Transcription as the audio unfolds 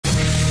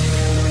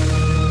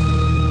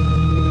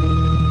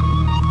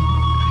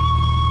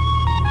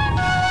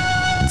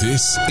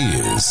This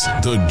is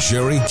the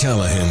Gerry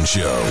Callahan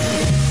Show.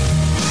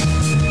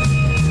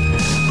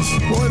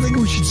 Well, I think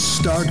we should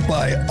start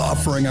by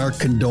offering our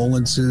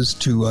condolences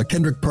to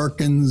Kendrick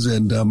Perkins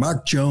and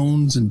Mark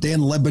Jones and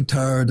Dan Le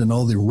Batard and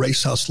all the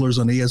race hustlers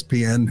on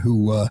ESPN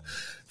who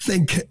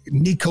think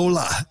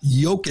Nikola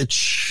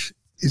Jokic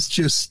is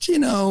just,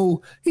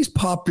 he's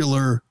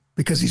popular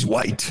because he's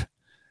white.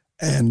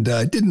 And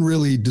didn't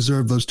really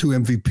deserve those two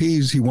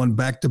MVPs. He won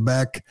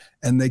back-to-back,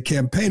 and they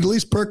campaigned, at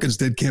least Perkins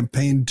did,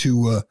 campaign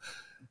to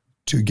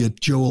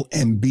get Joel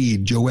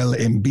Embiid,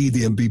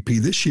 the MVP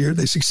this year.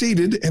 They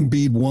succeeded.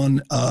 Embiid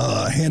won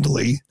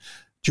handily.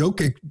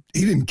 Jokic,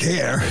 he didn't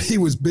care. He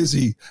was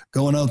busy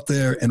going out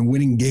there and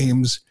winning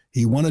games.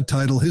 He won a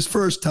title, his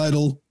first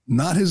title,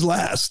 not his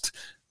last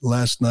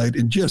night,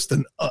 in just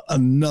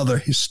another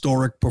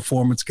historic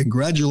performance.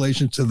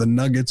 Congratulations to the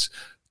Nuggets,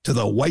 to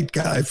the white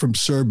guy from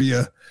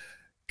Serbia.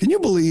 Can you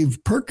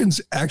believe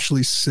Perkins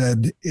actually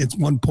said at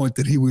one point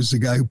that he was the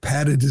guy who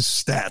padded his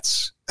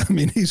stats? I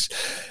mean, he's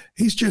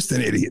just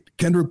an idiot.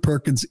 Kendrick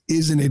Perkins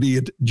is an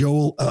idiot.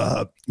 Joel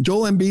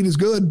Embiid is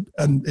good,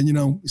 and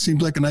he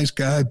seems like a nice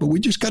guy, but we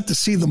just got to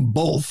see them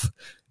both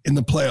in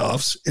the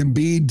playoffs.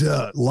 Embiid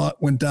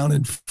went down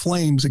in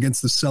flames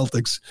against the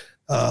Celtics.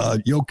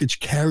 Jokic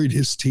carried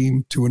his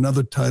team to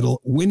another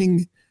title,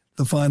 winning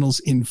the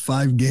finals in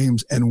 5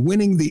 games and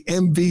winning the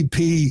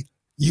MVP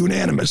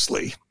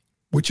unanimously,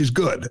 which is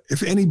good.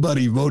 If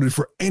anybody voted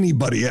for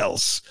anybody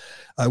else,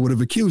 I would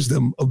have accused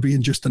them of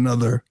being just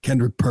another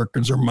Kendrick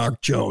Perkins or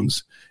Mark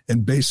Jones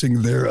and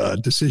basing their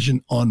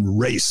decision on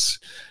race.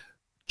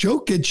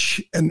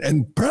 Jokic,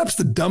 and perhaps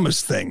the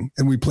dumbest thing,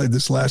 and we played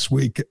this last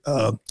week,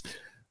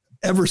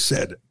 ever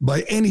said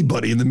by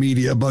anybody in the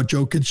media about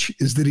Jokic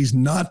is that he's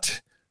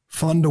not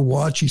fun to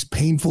watch. He's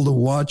painful to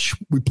watch.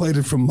 We played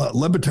it from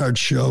Le Batard's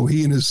show.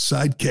 He and his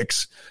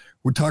sidekicks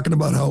were talking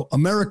about how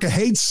America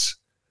hates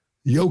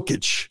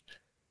Jokic.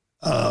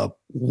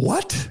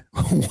 What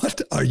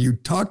are you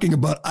talking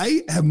about?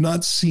 I have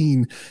not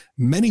seen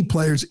many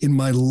players in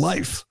my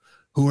life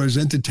who are as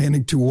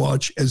entertaining to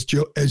watch as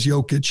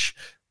Jokic,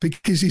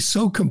 because he's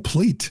so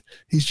complete.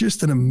 He's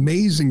just an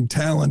amazing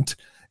talent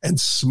and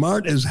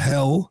smart as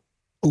hell.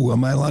 Oh,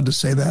 am I allowed to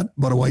say that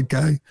about a white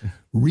guy?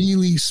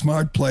 Really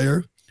smart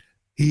player.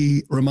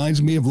 He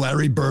reminds me of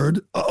Larry Bird.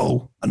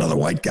 Another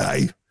white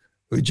guy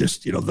who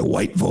just, the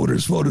white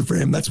voters voted for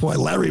him. That's why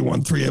Larry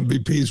won 3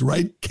 MVPs,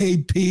 right?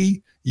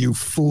 KP, you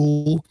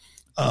fool.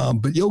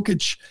 But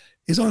Jokic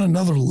is on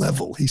another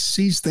level. He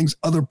sees things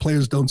other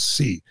players don't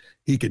see.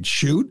 He can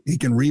shoot. He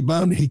can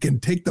rebound. He can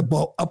take the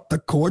ball up the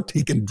court.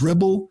 He can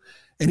dribble.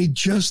 And he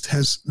just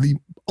has the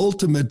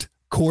ultimate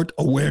court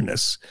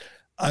awareness.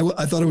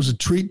 I thought it was a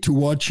treat to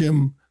watch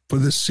him for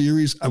this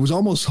series. I was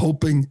almost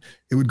hoping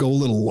it would go a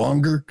little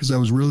longer because I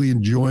was really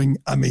enjoying.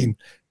 I mean,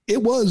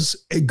 it was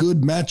a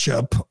good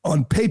matchup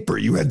on paper.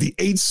 You had the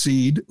 8th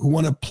seed who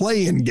won a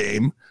play-in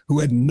game, who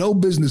had no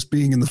business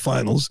being in the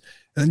finals.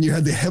 And then you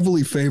had the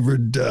heavily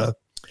favored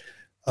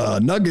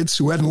Nuggets,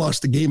 who hadn't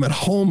lost a game at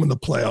home in the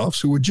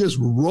playoffs, who were just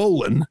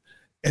rolling.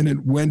 And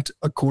it went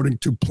according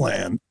to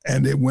plan.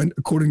 And it went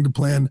according to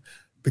plan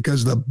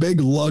because the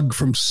big lug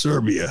from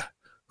Serbia,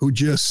 who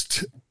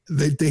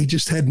they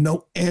just had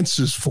no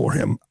answers for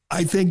him.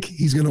 I think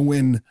he's going to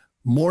win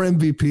more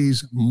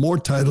MVPs, more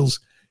titles.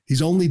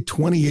 He's only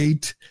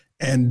 28,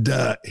 and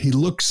he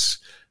looks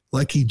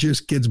like he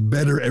just gets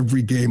better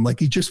every game, like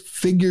he just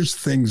figures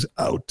things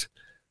out.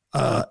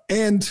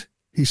 And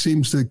he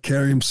seems to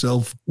carry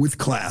himself with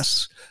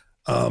class.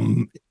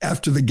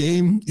 After the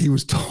game, he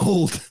was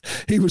told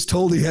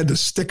he had to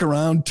stick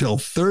around till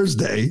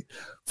Thursday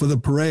for the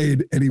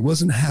parade, and he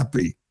wasn't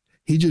happy.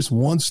 He just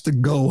wants to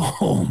go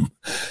home.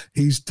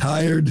 He's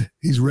tired.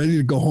 He's ready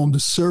to go home to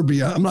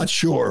Serbia. I'm not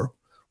sure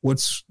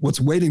what's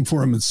waiting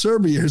for him in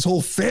Serbia. His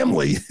whole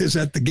family is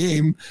at the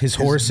game. His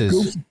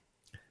horses.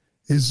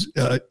 Is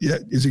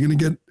he going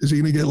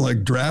to get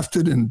like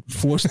drafted and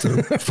forced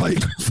to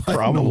fight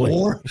Probably. in the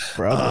war?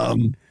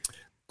 Probably.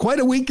 Quite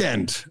a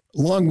weekend,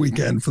 long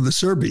weekend for the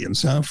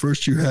Serbians. Huh?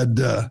 First, you had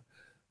a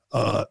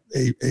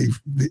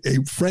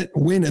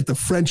win at the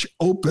French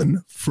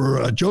Open for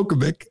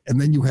Djokovic,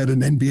 and then you had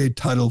an NBA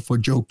title for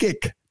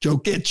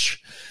Jokic.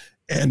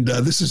 And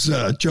this is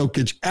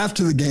Jokic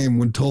after the game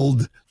when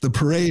told the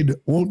parade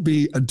won't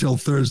be until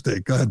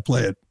Thursday. Go ahead,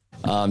 play it.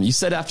 You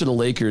said after the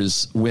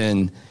Lakers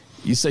win,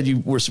 you said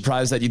you were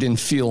surprised that you didn't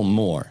feel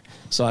more.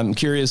 So I'm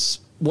curious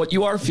what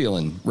you are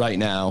feeling right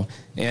now,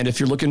 and if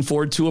you're looking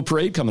forward to a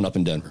parade coming up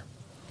in Denver.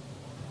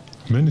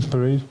 When is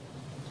parade?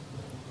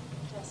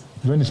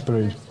 When is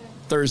parade?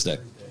 Thursday.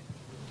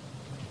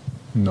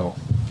 No.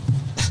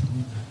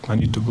 I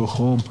need to go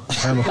home.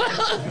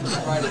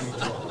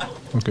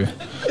 Okay.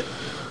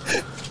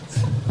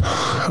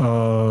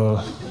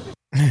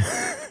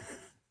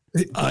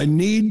 I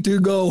need to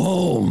go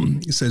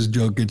home, says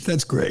Jokic.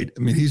 That's great.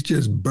 I mean, he's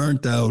just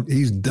burnt out.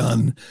 He's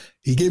done.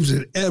 He gives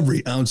it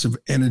every ounce of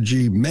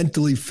energy,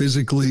 mentally,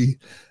 physically.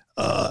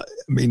 I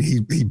mean,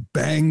 he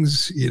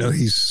bangs,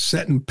 he's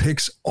setting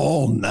picks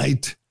all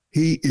night.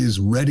 He is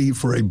ready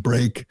for a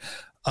break.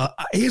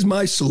 Here's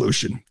my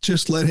solution.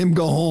 Just let him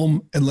go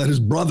home and let his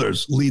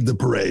brothers lead the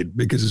parade,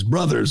 because his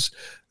brothers,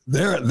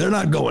 they're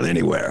not going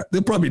anywhere.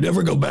 They'll probably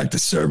never go back to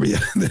Serbia.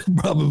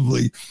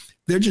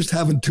 They're just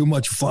having too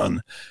much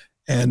fun.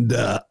 And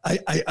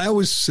I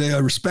always say I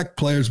respect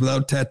players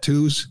without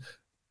tattoos.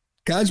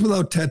 Guys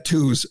without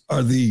tattoos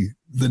are the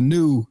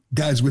new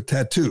guys with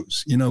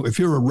tattoos. You know, if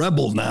you're a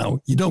rebel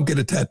now, you don't get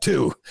a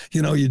tattoo.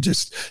 You know, you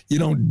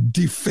don't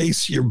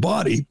deface your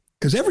body,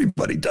 because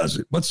everybody does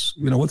it. What's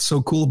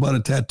so cool about a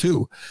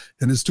tattoo?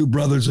 And his two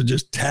brothers are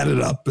just tatted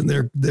up, and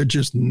they're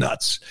just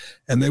nuts.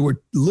 And they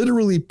were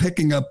literally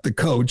picking up the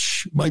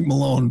coach, Mike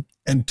Malone,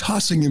 and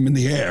tossing him in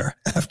the air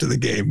after the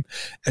game,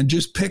 and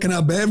just picking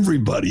up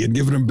everybody and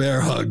giving him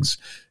bear hugs.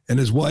 And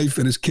his wife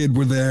and his kid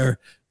were there,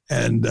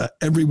 and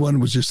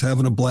everyone was just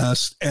having a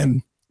blast.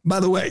 And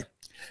by the way,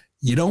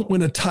 you don't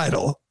win a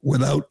title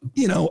without,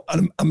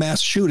 a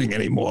mass shooting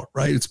anymore,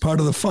 right? It's part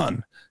of the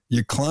fun.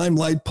 You climb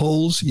light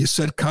poles, you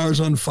set cars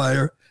on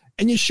fire,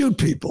 and you shoot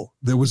people.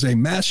 There was a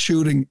mass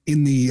shooting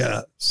in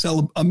the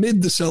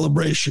amid the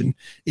celebration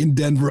in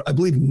Denver. I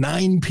believe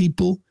 9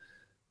 people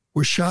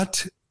were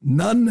shot.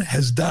 None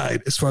has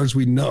died, as far as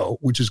we know,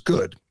 which is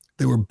good.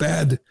 They were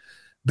bad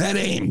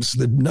aims.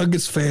 The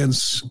Nuggets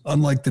fans,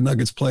 unlike the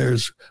Nuggets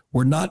players,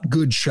 were not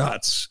good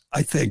shots,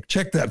 I think.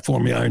 Check that for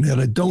me,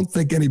 Ironhead. I don't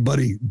think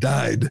anybody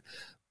died.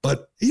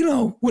 But,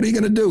 what are you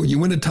going to do? You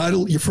win a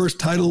title, your first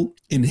title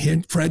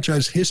in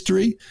franchise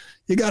history.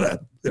 You got to,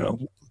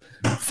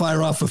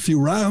 fire off a few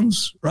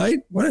rounds, right?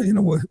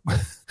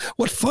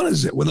 What fun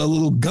is it with a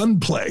little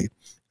gunplay?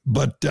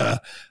 But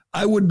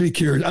I would be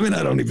curious. I mean,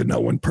 I don't even know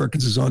when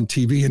Perkins is on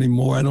TV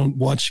anymore. I don't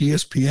watch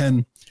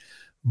ESPN.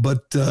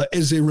 But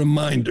as a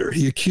reminder,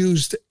 he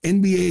accused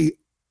NBA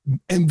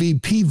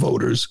MVP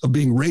voters of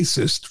being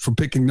racist for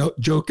picking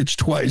Jokic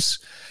twice.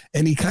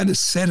 And he kind of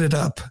set it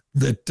up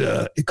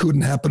that it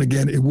couldn't happen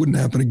again. It wouldn't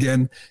happen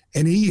again.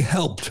 And he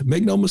helped,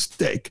 make no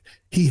mistake,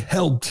 he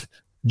helped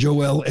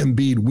Joel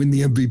Embiid win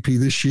the MVP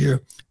this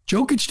year.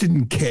 Jokic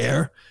didn't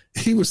care.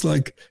 He was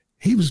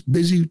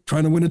busy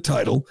trying to win a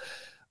title.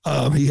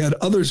 He had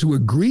others who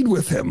agreed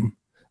with him.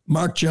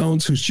 Mark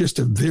Jones, who's just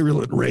a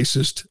virulent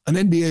racist, an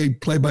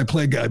NBA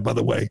play-by-play guy, by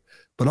the way,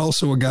 but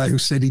also a guy who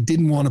said he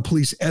didn't want a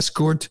police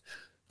escort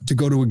to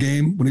go to a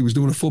game when he was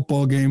doing a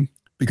football game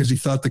because he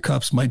thought the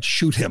cops might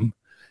shoot him.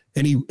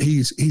 And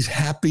he's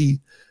happy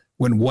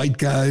when white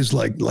guys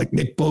like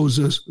Nick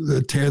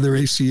Bosa tear their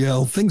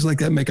ACL, things like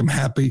that make him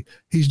happy.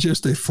 He's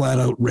just a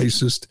flat-out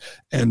racist,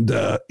 and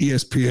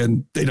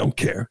ESPN, they don't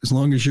care. As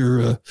long as you're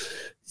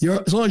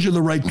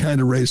the right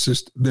kind of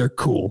racist, they're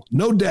cool.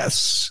 No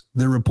deaths.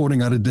 They're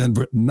reporting out of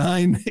Denver.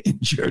 9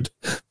 injured.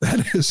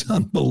 That is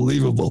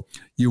unbelievable.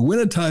 You win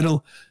a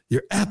title,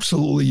 you're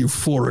absolutely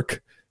euphoric,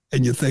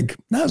 and you think,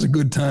 now's a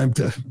good time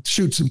to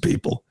shoot some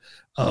people.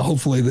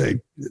 Hopefully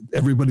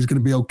everybody's going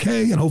to be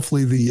okay, and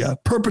hopefully the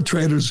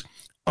perpetrators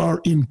are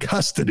in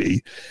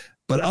custody.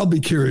 But I'll be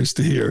curious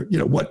to hear,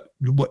 what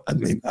I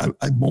mean,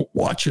 I won't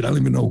watch it. I don't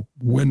even know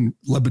when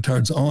Le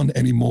Batard's on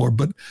anymore,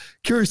 but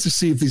curious to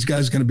see if these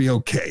guys are going to be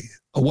okay.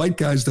 A white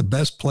guy's the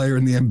best player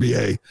in the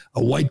NBA.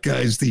 A white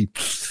guy's the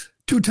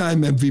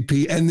 2-time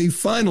MVP and the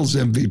finals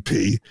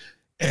MVP.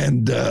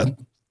 And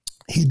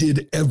he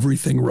did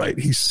everything right.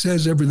 He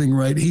says everything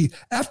right.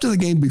 After the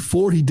game,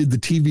 before he did the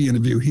TV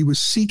interview, he was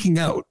seeking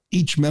out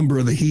each member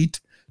of the Heat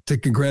to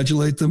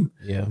congratulate them.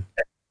 Yeah.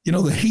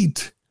 The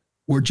Heat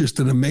were just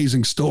an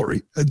amazing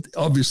story.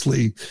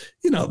 Obviously,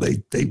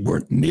 they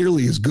weren't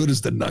nearly as good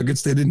as the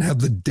Nuggets. They didn't have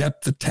the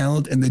depth, the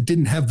talent, and they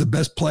didn't have the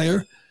best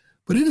player.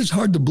 But it is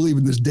hard to believe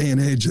in this day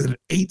and age that an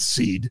 8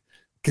 seed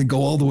can go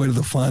all the way to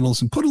the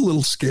finals and put a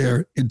little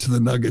scare into the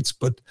Nuggets,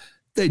 but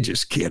they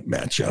just can't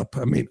match up.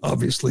 I mean,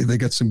 obviously, they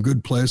got some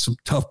good players, some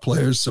tough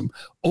players, some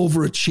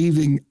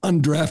overachieving,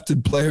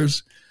 undrafted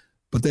players,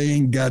 but they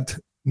ain't got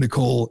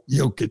Nikola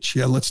Jokic.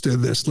 Yeah, let's do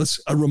this.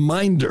 A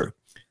reminder.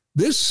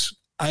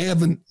 I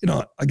haven't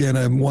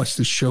watched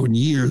this show in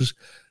years,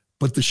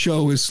 but the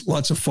show is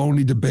lots of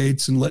phony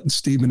debates and letting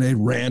Stephen A.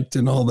 rant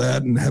and all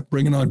that, and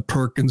bringing on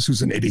Perkins,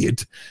 who's an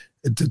idiot,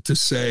 to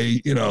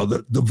say,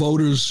 the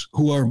voters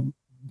who are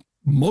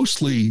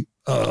mostly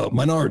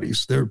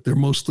minorities. They're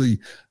mostly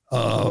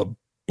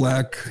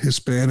Black,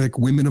 Hispanic,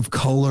 women of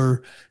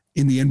color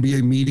in the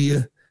NBA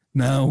media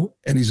now,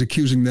 and he's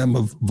accusing them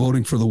of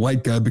voting for the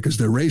white guy because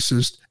they're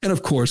racist. And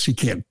of course, he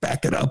can't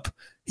back it up.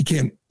 He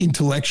can't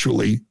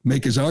intellectually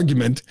make his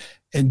argument.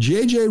 And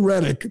JJ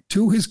Redick,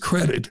 to his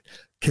credit,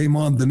 came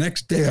on the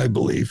next day, I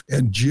believe,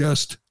 and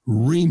just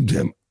reamed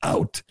him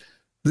out.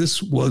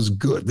 This was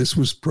good. This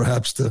was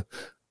perhaps the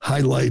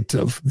highlight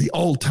of the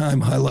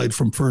all-time highlight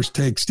from First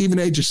Take. Stephen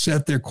A. just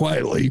sat there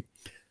quietly.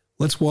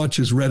 Let's watch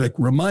as Redick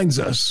reminds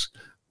us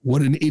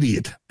what an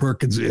idiot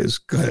Perkins is.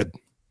 Go ahead.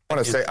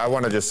 I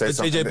want to just say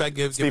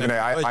something. Stephen A.,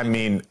 I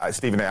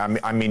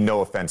mean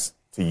no offense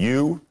to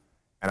you,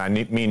 and I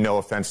mean no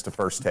offense to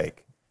First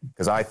Take,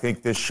 because I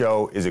think this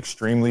show is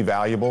extremely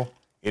valuable.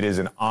 It is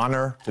an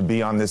honor to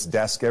be on this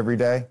desk every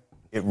day.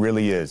 It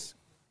really is.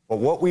 But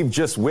what we've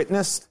just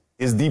witnessed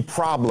is the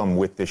problem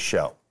with this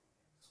show.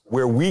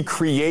 where we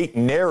create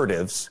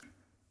narratives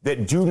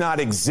that do not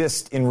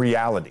exist in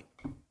reality.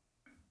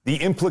 The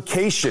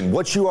implication,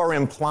 what you are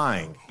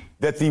implying,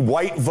 that the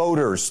white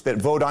voters that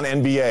vote on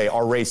NBA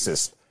are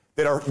racist,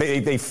 that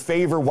they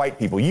favor white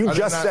people. You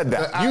just said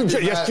that.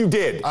 Yes, you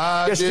did.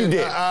 Yes, you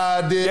did.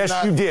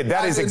 Yes, you did.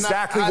 That is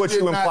exactly what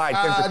you implied,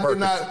 Kendrick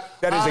Perkins.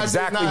 That is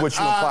exactly what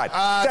you implied.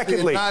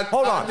 Secondly,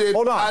 hold on.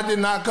 I did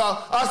not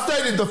call. I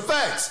stated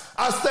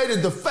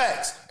the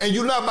facts. And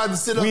you're not about to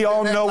sit up. We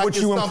all know what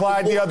you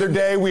implied the other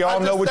day. We all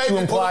know what you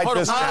implied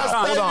just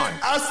now. Hold on.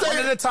 I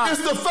stated it's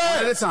the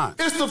facts.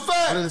 It's the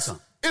facts.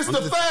 It's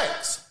the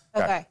facts.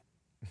 Okay.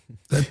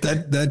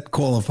 That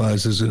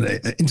qualifies as an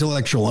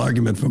intellectual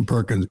argument from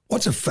Perkins.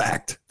 What's a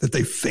fact? That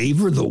they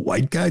favor the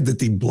white guy? That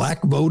the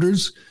black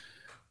voters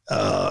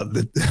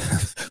that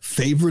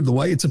favor the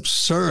white? It's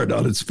absurd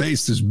on its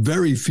face. There's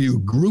very few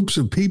groups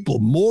of people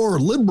more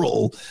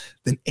liberal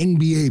than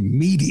NBA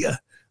media.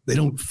 They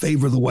don't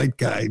favor the white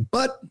guy,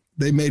 but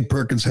they made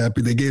Perkins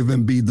happy. They gave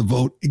Embiid the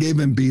vote. He gave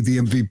Embiid the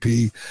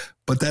MVP,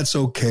 but that's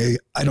okay.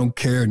 I don't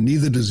care.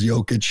 Neither does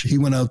Jokic. He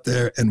went out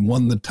there and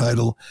won the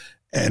title,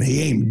 and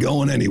he ain't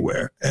going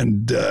anywhere.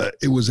 And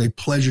it was a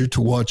pleasure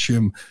to watch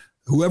him.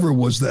 Whoever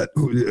said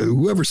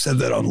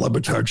that on Le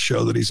Batard's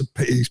show that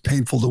he's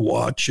painful to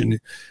watch and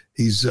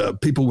he's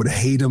people would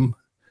hate him.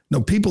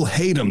 No, people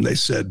hate him, they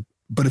said,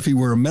 but if he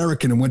were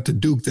American and went to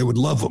Duke, they would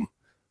love him.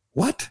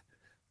 What?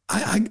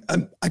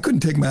 I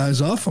couldn't take my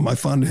eyes off him. I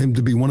found him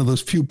to be one of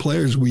those few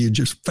players where you're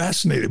just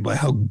fascinated by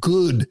how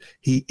good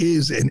he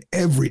is in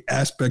every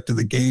aspect of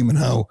the game and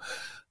how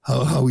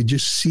he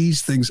just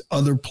sees things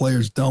other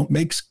players don't.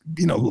 Makes,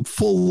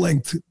 full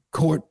length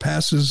court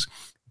passes,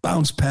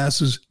 bounce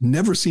passes,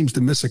 never seems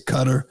to miss a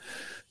cutter.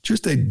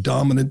 Just a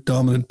dominant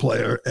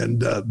player.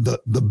 And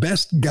the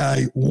best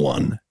guy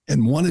won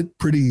it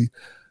pretty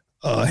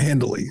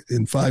handily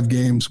in 5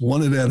 games,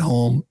 won it at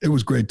home. It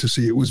was great to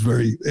see. It was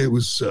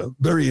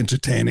very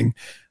entertaining.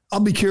 I'll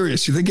be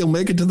curious. You think he'll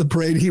make it to the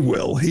parade? He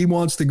will. He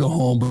wants to go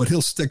home, but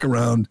he'll stick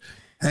around,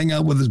 hang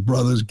out with his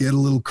brothers, get a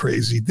little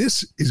crazy.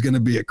 This is going to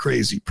be a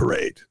crazy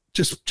parade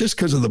just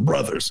because of the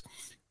brothers.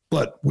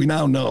 But we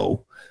now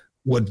know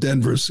what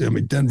Denver's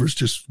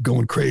just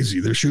going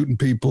crazy. They're shooting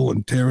people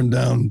and tearing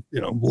down,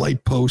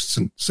 light posts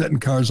and setting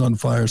cars on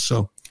fire.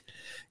 So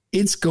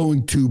it's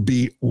going to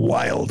be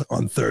wild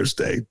on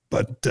Thursday,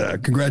 but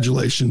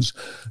congratulations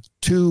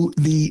to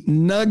the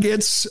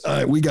Nuggets.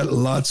 We got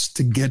lots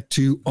to get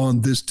to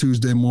on this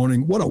Tuesday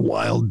morning. What a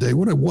wild day.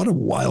 What a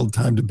wild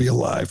time to be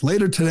alive.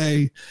 Later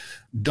today,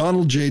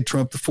 Donald J.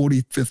 Trump, the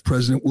 45th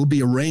president, will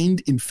be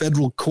arraigned in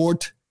federal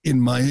court in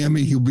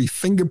Miami. He'll be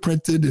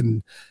fingerprinted,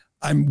 and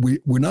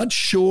we're not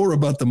sure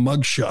about the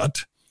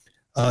mugshot.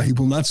 He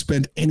will not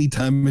spend any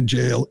time in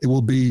jail. It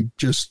will be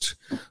just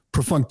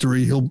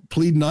perfunctory. He'll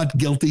plead not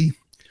guilty.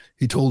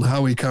 He told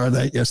Howie Carr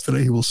that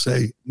yesterday. He will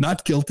say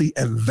not guilty,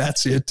 and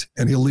that's it.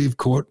 And he'll leave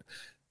court.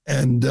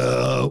 And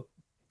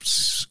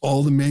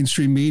all the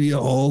mainstream media,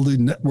 all the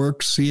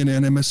networks,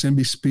 CNN,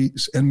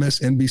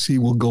 MSNBC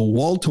will go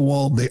wall to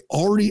wall. They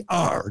already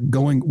are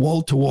going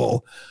wall to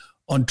wall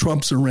on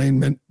Trump's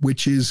arraignment,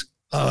 which is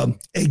a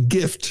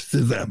gift to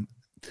them.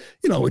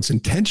 It's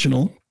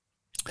intentional.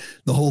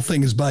 The whole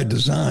thing is by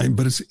design,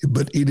 but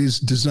it is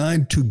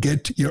designed to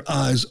get your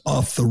eyes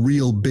off the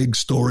real big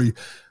story,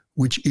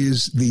 which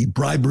is the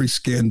bribery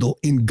scandal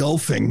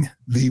engulfing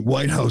the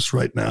White House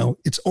right now.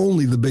 It's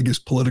only the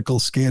biggest political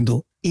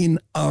scandal in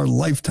our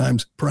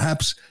lifetimes,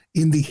 perhaps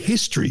in the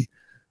history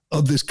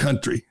of this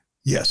country.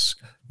 Yes,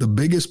 the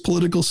biggest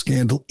political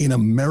scandal in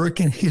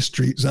American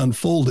history is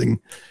unfolding,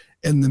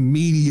 and the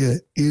media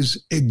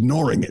is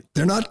ignoring it.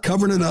 They're not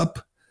covering it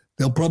up.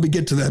 They'll probably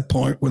get to that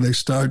point where they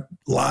start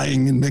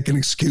lying and making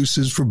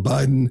excuses for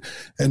Biden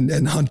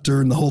and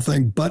Hunter and the whole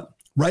thing. But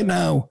right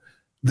now,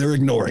 they're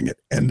ignoring it.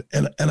 And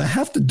I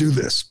have to do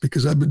this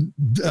because I've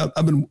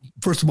been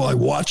first of all, I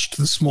watched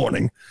this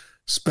morning,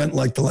 spent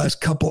like the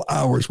last couple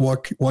hours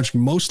watching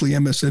mostly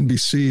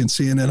MSNBC and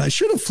CNN. I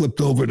should have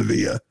flipped over to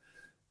the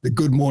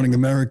Good Morning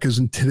Americas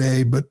and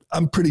Today, but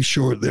I'm pretty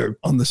sure they're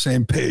on the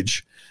same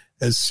page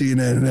as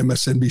CNN and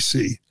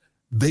MSNBC.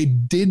 They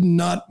did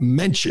not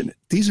mention it.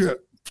 These are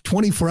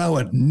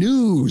 24-hour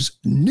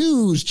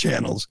news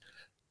channels.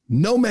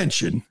 No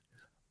mention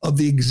of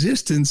the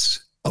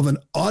existence of an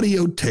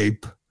audio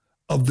tape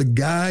of the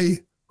guy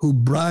who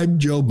bribed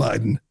Joe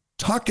Biden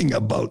talking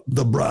about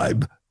the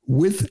bribe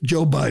with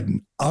Joe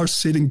Biden, our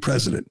sitting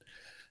president.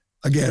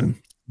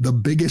 Again, the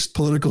biggest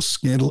political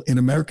scandal in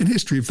American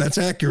history, if that's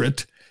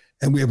accurate,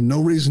 and we have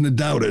no reason to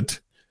doubt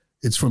it.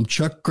 It's from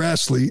Chuck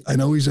Grassley. I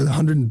know he's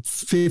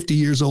 150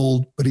 years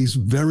old, but he's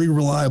very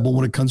reliable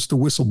when it comes to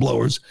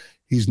whistleblowers.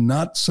 He's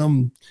not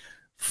some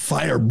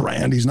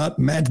firebrand. He's not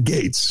Matt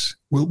Gaetz.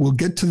 We'll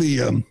get to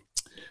the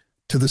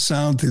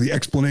sound, to the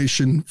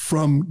explanation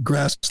from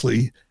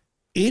Grassley.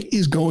 It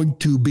is going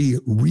to be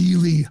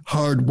really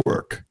hard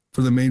work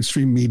for the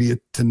mainstream media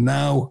to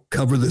now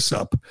cover this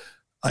up.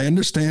 I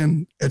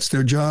understand it's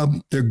their job.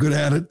 They're good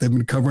at it. They've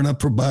been covering up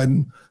for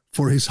Biden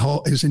for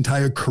his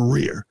entire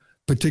career,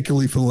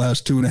 particularly for the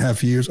last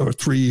 2.5 years or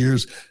 3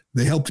 years.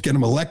 They helped get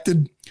him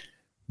elected.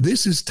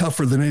 This is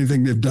tougher than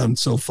anything they've done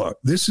so far.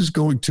 This is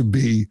going to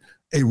be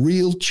a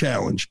real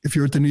challenge. If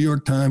you're at the New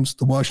York Times,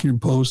 the Washington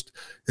Post,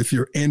 if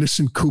you're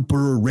Anderson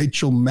Cooper or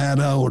Rachel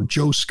Maddow or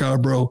Joe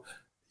Scarborough,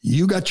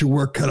 you got your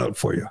work cut out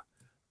for you.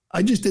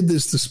 I just did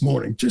this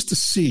morning just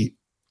to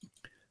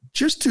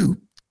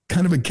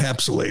kind of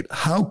encapsulate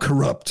how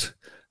corrupt,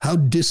 how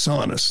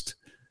dishonest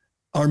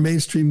our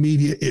mainstream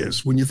media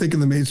is. When you think of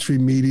the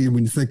mainstream media,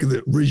 when you think of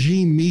the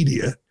regime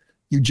media,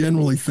 you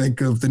generally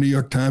think of the New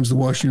York Times, the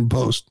Washington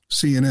Post,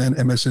 CNN,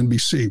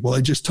 MSNBC. Well,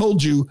 I just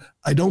told you,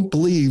 I don't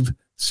believe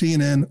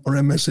CNN or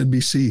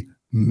MSNBC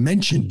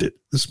mentioned it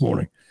this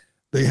morning.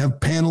 They have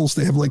panels.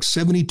 They have like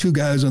 72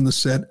 guys on the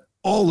set,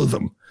 all of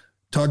them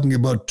talking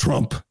about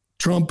Trump.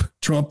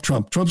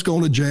 Trump's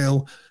going to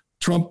jail.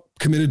 Trump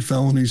committed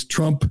felonies.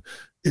 Trump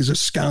is a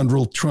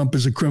scoundrel. Trump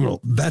is a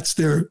criminal. That's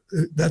their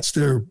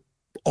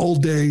all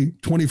day,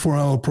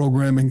 24-hour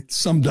programming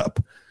summed up.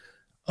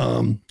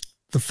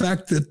 The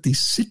fact that the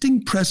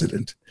sitting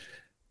president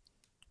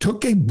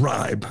took a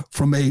bribe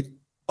from a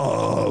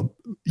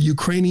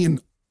Ukrainian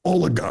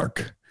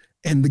oligarch,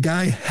 and the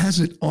guy has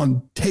it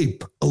on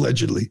tape,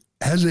 allegedly,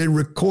 has a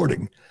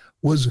recording,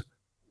 was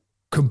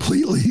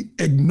completely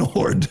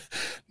ignored,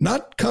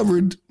 not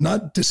covered,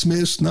 not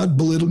dismissed, not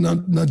belittled,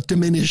 not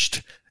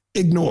diminished,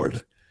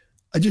 ignored.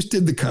 I just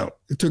did the count.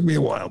 It took me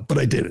a while, but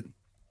I did it.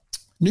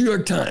 New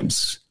York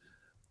Times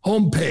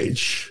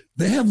homepage.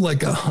 They have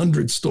like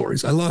 100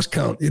 stories. I lost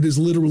count. It is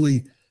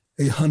literally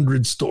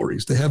 100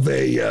 stories. They have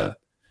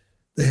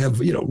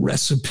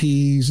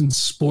recipes and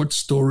sports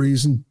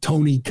stories and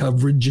Tony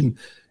coverage and,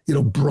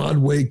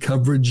 Broadway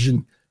coverage.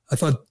 And I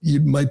thought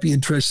you might be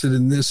interested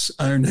in this,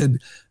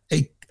 Ironhead.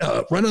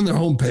 Right on their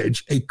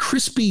homepage, a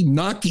crispy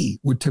gnocchi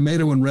with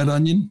tomato and red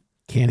onion.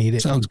 Can't eat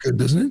it. Sounds good,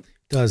 doesn't it?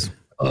 Does.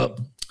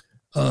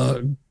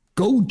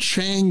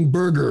 Gochujang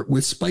burger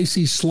with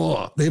spicy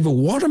slaw. They have a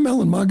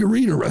watermelon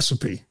margarita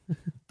recipe.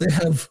 They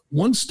have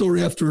one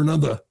story after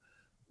another.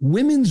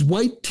 Women's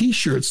white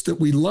T-shirts that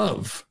we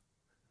love.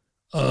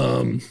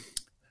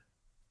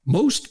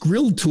 Most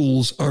grill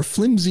tools are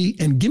flimsy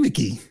and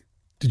gimmicky.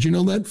 Did you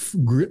know that?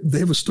 They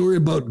have a story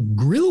about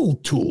grill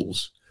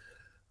tools.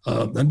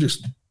 I'm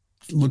just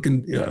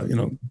looking,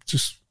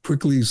 just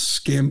quickly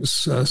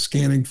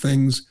scanning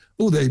things.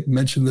 Oh, they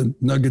mentioned the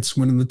Nuggets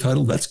winning the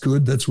title. That's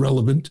good. That's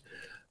relevant.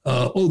 They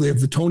have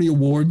the Tony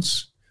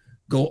Awards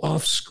go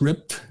off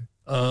script.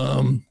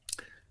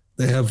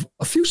 They have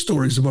a few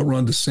stories about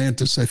Ron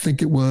DeSantis. I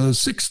think it was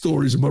 6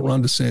 stories about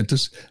Ron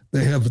DeSantis.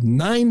 They have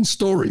 9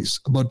 stories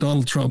about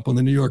Donald Trump on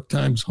the New York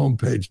Times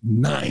homepage.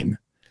 9.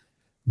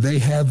 They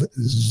have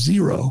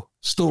 0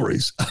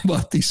 stories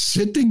about the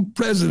sitting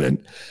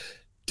president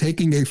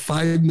taking a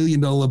 $5 million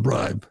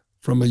bribe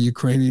from a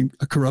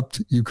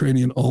corrupt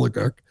Ukrainian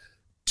oligarch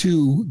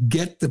to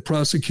get the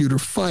prosecutor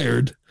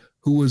fired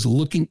who was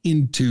looking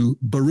into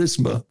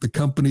Burisma, the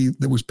company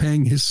that was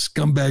paying his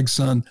scumbag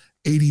son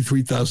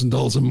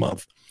 $83,000 a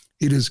month.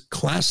 It is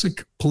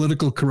classic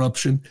political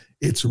corruption.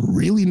 It's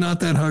really not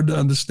that hard to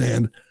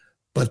understand,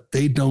 but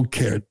they don't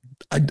care.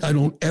 I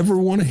don't ever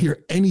want to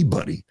hear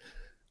anybody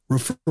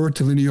refer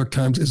to the New York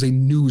Times as a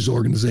news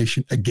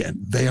organization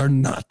again. They are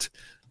not.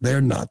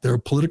 They're not. They're a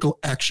political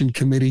action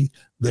committee.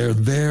 They're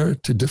there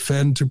to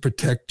defend, to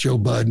protect Joe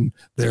Biden.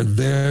 They're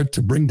there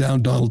to bring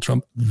down Donald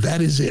Trump.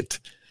 That is it.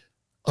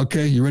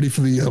 Okay, you ready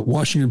for the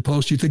Washington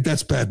Post? You think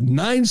that's bad?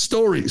 9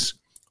 stories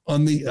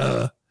on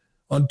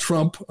on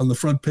Trump on the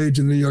front page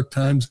of the New York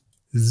Times.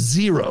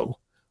 0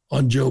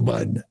 on Joe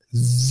Biden.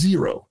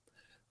 0.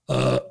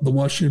 The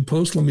Washington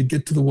Post. Let me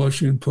get to the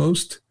Washington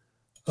Post.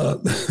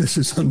 This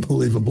is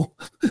unbelievable.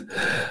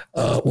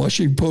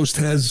 Washington Post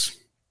has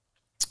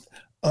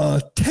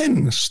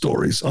 10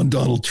 stories on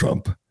Donald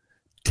Trump.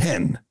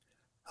 10.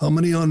 How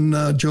many on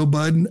Joe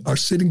Biden? Our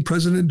sitting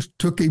president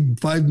took a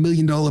 $5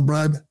 million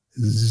bribe.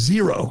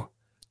 0.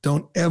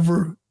 Don't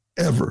ever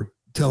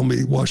tell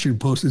me Washington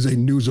Post is a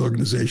news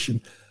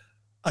organization.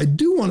 I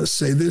do want to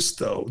say this,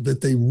 though, that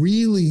they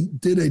really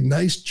did a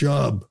nice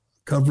job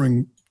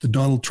covering the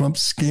Donald Trump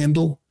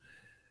scandal.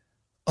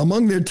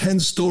 Among their 10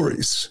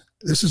 stories,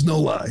 this is no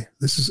lie.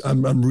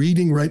 I'm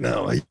reading right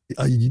now.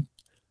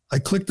 I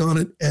clicked on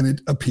it and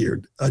it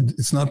appeared.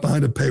 It's not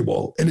behind a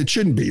paywall, and it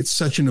shouldn't be. It's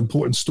such an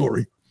important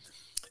story.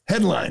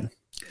 Headline: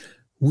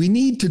 we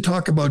need to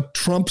talk about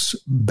Trump's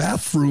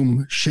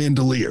bathroom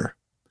chandelier,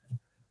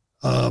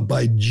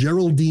 by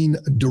Geraldine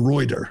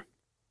DeRuyter.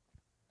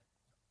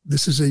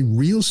 This is a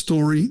real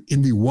story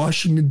in the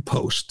Washington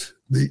Post.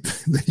 They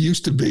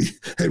used to be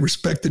a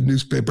respected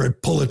newspaper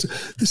at Pulitzer.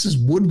 This is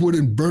Woodward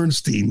and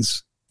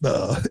Bernstein's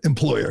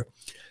employer.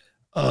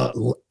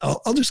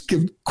 I'll just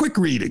give quick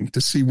reading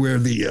to see where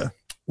the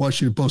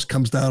Washington Post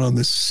comes down on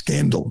this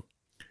scandal.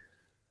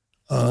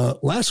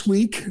 Last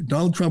week,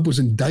 Donald Trump was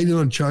indicted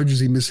on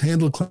charges he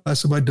mishandled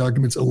classified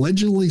documents,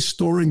 allegedly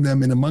storing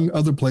them in, among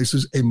other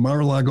places, a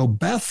Mar-a-Lago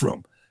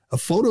bathroom. A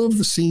photo of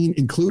the scene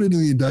included in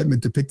the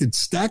indictment depicted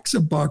stacks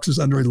of boxes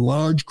under a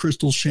large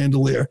crystal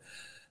chandelier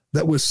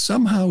that was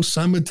somehow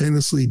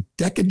simultaneously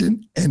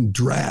decadent and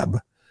drab.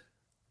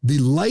 the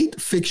light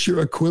fixture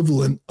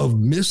equivalent of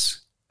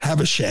Miss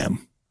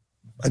Havisham.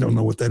 I don't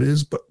know what that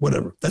is, but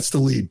whatever. That's the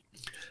lead.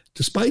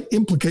 Despite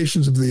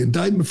implications of the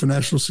indictment for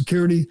national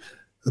security,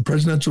 the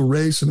presidential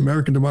race, and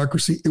American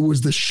democracy, it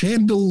was the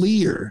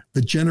chandelier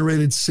that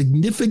generated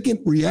significant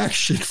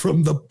reaction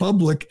from the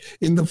public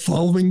in the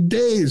following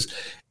days.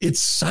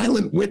 Its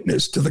silent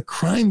witness to the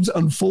crimes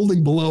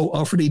unfolding below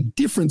offered a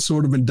different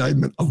sort of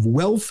indictment of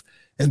wealth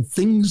and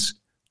things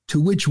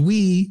to which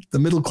we, the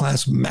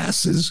middle-class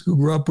masses who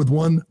grew up with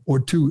one or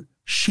two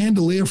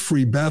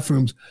chandelier-free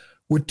bathrooms,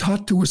 were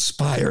taught to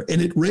aspire.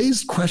 And it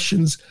raised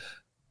questions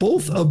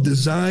both of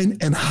design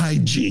and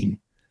hygiene.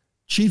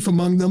 Chief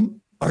among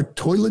them, are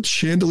toilet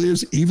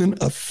chandeliers even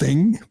a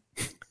thing?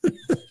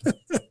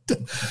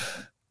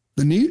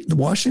 The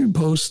Washington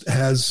Post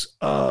has,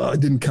 I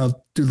didn't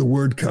do the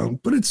word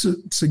count, but it's a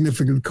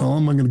significant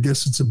column. I'm going to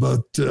guess it's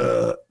about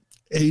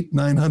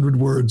 800-900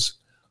 words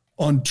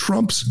on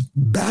Trump's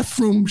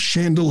bathroom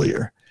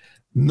chandelier.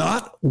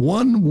 Not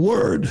one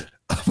word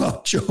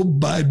about Joe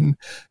Biden,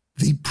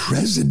 the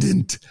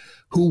president,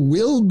 who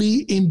will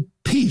be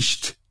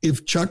impeached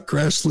if Chuck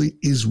Grassley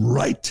is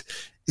right.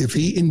 If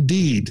he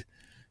indeed,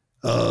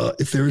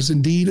 if there is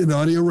indeed an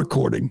audio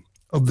recording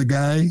of the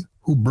guy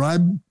who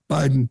bribed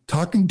Biden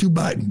talking to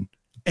Biden,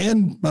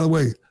 and by the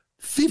way,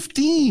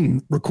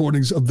 15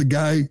 recordings of the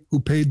guy who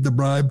paid the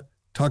bribe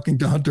talking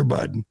to Hunter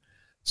Biden,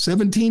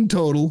 17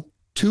 total,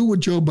 2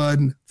 with Joe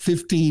Biden,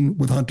 15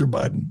 with Hunter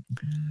Biden.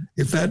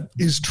 If that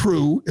is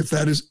true, if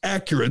that is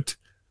accurate,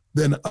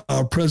 then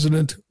our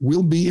president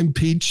will be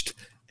impeached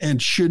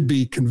and should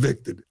be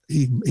convicted.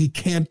 He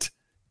can't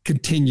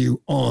continue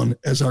on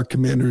as our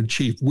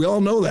commander-in-chief. We all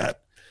know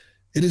that.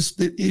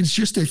 It's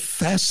just a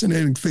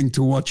fascinating thing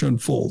to watch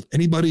unfold.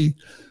 Anybody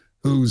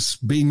who's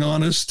being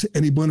honest,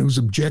 anyone who's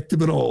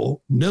objective at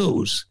all,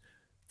 knows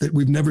that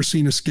we've never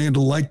seen a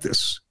scandal like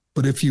this.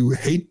 But if you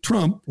hate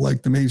Trump,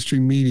 like the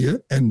mainstream media,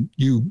 and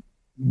you,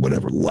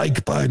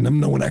 like Biden,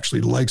 no one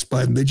actually likes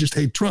Biden, they just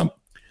hate Trump,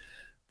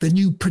 then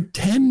you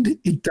pretend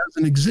it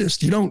doesn't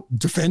exist. You don't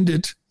defend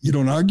it. You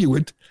don't argue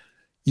it.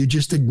 You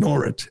just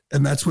ignore it.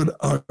 And that's what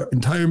our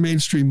entire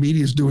mainstream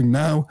media is doing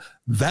now.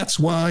 That's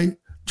why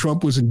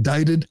Trump was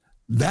indicted.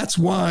 That's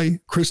why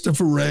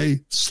Christopher Wray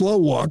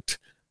slow-walked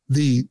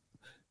the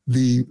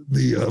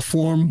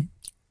form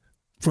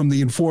from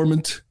the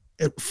informant.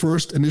 At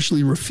first,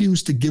 initially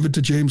refused to give it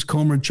to James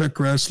Comer and Chuck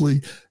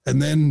Grassley,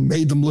 and then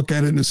made them look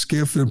at it in a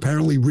skiff and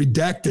apparently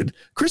redacted.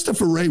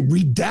 Christopher Wray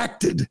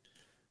redacted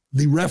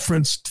the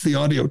reference to the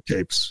audio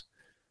tapes.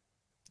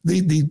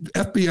 The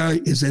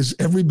FBI is as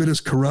every bit as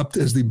corrupt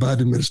as the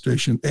Biden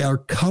administration. They are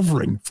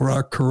covering for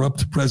our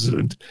corrupt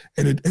president,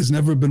 and it has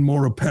never been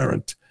more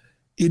apparent.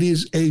 It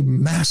is a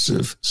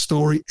massive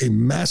story, a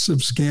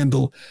massive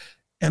scandal,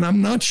 and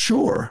I'm not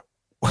sure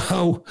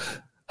how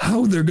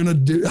they're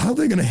going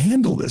to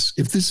handle this.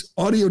 If this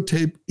audio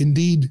tape,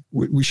 indeed,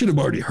 we should have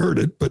already heard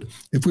it, but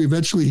if we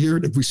eventually hear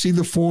it, if we see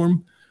the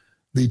form,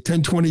 the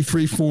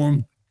 1023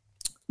 form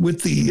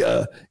with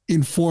the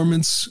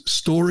informant's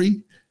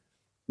story,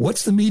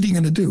 what's the media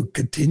going to do?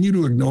 Continue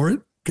to ignore it?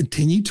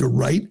 Continue to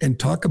write and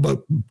talk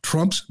about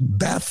Trump's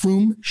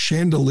bathroom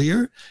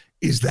chandelier?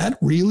 Is that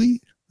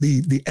really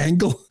the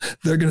angle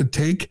they're going to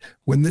take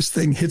when this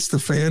thing hits the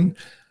fan?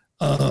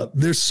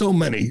 There's so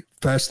many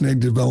fascinating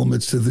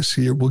developments to this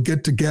here. We'll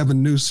get to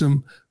Gavin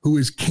Newsom, who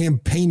is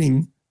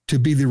campaigning to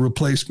be the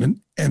replacement,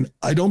 and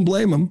I don't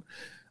blame him.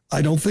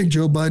 I don't think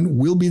Joe Biden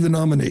will be the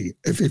nominee.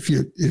 If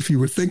you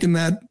were thinking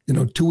that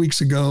 2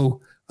 weeks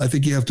ago, I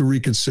think you have to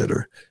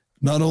reconsider.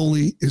 Not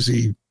only is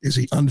he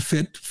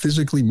unfit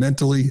physically,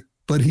 mentally,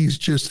 but he's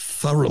just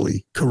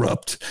thoroughly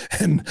corrupt.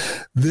 And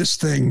this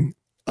thing,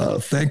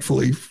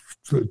 thankfully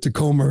to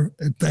Comer,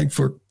 and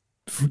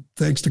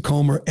thanks to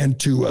Comer and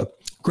to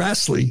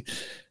Grassley,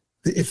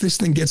 if this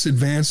thing gets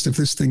advanced, if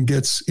this thing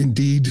gets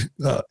indeed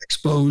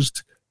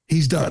exposed,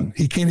 he's done.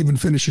 He can't even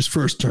finish his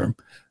first term.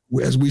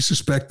 As we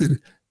suspected,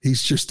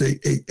 he's just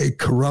a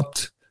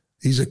corrupt,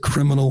 he's a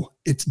criminal.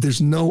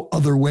 There's no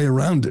other way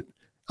around it.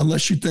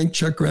 Unless you think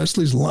Chuck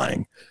Grassley's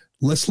lying.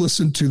 Let's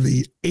listen to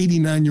the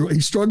 89-year-old.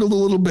 He struggled a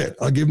little bit.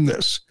 I'll give him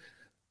this.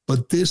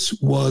 But this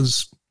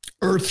was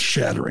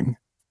earth-shattering.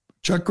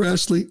 Chuck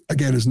Grassley,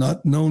 again, is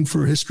not known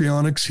for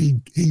histrionics.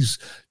 He's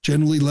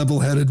generally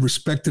level-headed,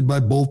 respected by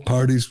both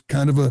parties,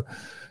 kind of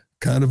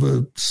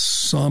a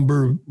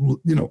somber,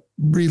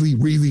 really,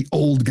 really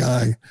old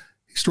guy.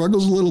 He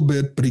struggles a little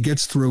bit, but he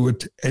gets through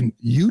it. And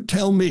you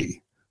tell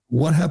me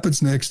what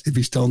happens next if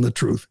he's telling the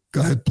truth. Go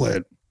ahead, play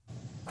it.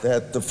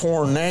 That the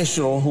foreign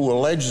national who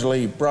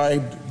allegedly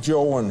bribed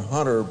Joe and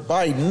Hunter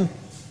Biden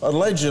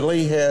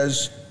allegedly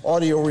has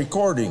audio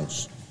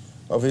recordings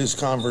of his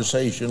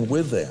conversation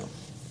with them.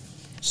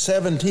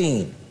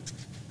 17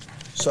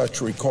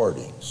 such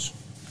recordings.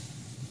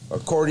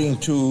 According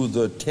to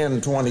the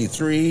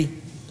 1023,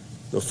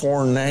 the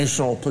foreign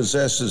national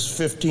possesses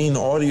 15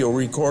 audio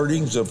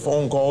recordings of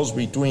phone calls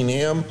between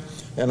him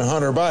and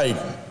Hunter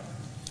Biden.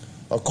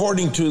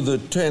 According to the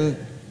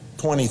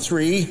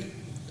 1023,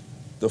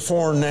 the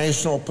foreign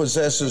national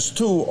possesses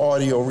 2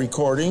 audio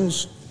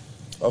recordings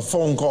of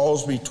phone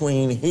calls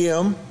between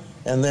him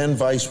and then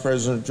Vice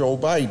President Joe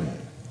Biden.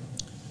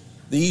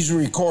 These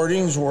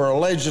recordings were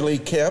allegedly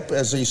kept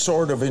as a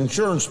sort of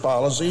insurance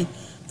policy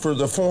for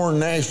the foreign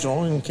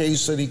national in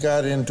case that he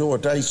got into a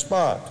tight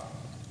spot.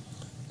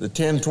 The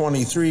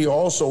 1023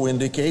 also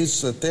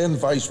indicates that then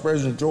Vice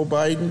President Joe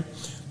Biden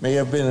may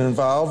have been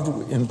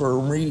involved in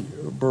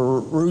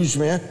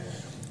bereavement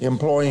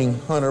employing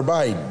Hunter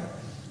Biden.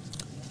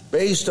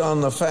 Based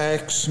on the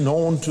facts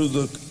known to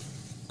the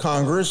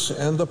Congress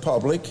and the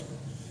public,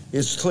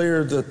 it's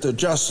clear that the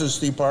Justice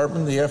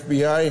Department, the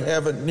FBI,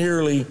 haven't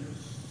nearly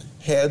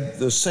had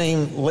the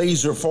same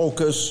laser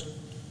focus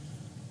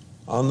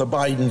on the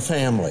Biden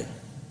family.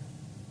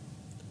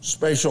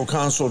 Special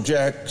Counsel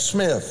Jack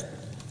Smith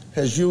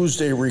has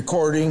used a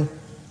recording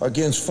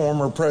against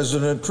former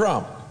President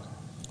Trump.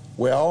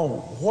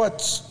 Well,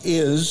 what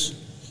is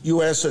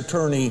U.S.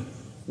 Attorney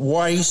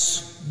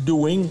Weiss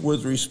doing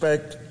with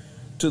respect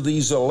to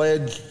these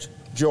alleged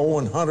Joe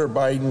and Hunter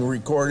Biden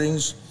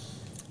recordings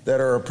that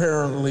are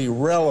apparently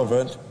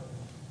relevant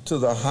to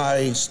the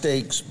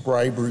high-stakes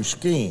bribery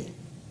scheme?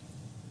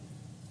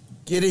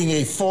 Getting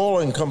a full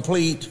and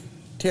complete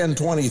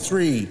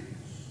 1023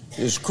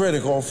 is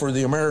critical for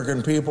the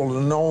American people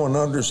to know and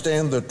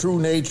understand the true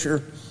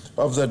nature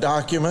of the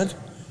document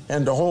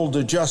and to hold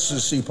the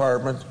Justice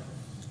Department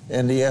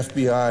and the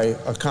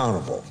FBI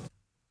accountable.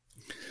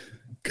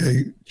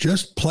 Okay,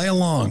 just play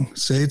along.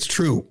 Say it's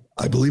true.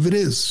 I believe it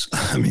is.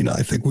 I mean,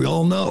 I think we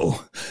all know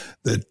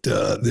that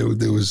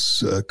there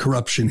was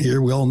corruption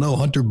here. We all know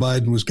Hunter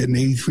Biden was getting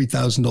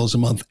 $83,000 a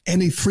month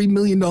and a $3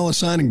 million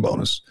signing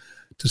bonus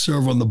to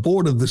serve on the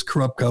board of this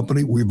corrupt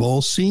company. We've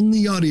all seen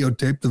the audio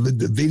tape,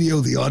 the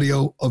video, the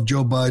audio of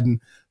Joe Biden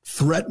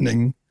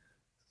threatening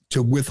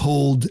to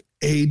withhold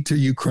aid to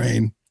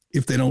Ukraine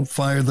if they don't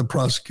fire the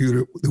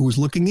prosecutor who was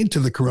looking into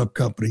the corrupt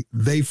company.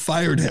 They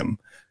fired him.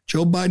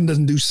 Joe Biden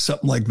doesn't do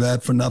something like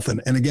that for nothing.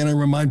 And again, I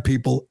remind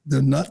people,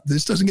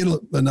 this doesn't get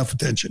enough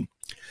attention.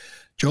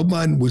 Joe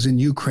Biden was in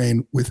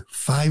Ukraine with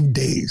 5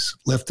 days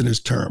left in his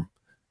term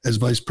as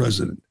vice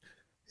president.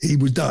 He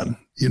was done.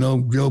 You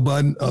know, Joe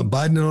Biden,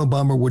 Biden and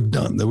Obama were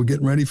done. They were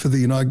getting ready for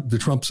the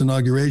Trump's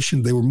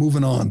inauguration. They were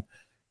moving on.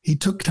 He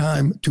took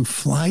time to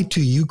fly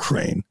to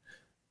Ukraine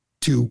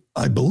to,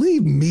 I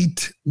believe,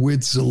 meet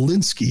with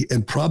Zelensky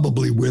and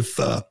probably with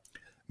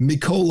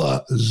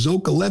Mykola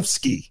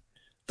Zokolevsky.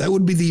 That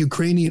would be the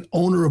Ukrainian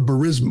owner of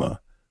Burisma,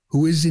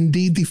 who is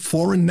indeed the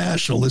foreign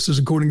national. This is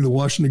according to the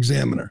Washington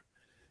Examiner,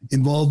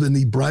 involved in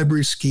the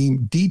bribery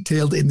scheme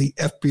detailed in the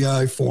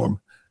FBI form.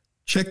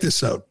 Check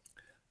this out.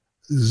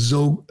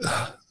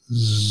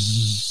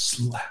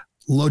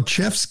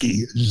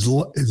 Zlochevsky,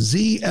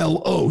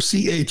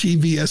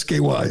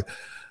 Zlochevsky,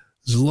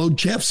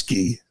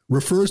 Zlochevsky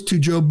refers to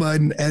Joe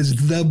Biden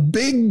as the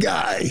big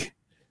guy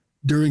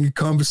during a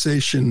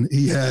conversation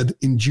he had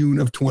in June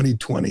of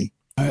 2020.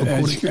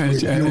 Excuse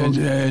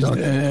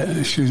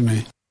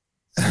me.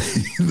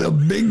 The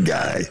big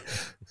guy,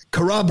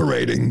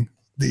 corroborating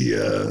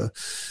the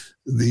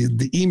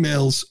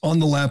emails on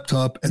the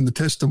laptop and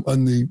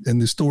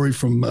the story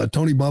from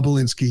Tony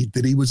Bobulinski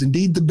that he was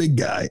indeed the big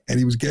guy and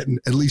he was getting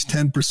at least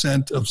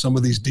 10% of some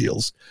of these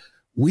deals.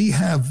 We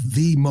have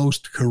the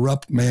most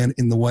corrupt man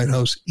in the White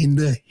House in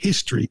the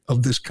history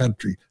of this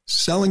country,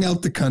 selling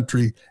out the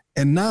country.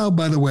 And now,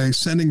 by the way,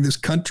 sending this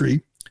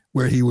country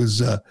where he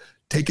was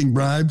taking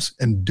bribes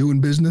and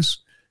doing business,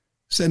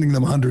 sending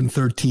them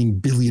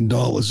 $113 billion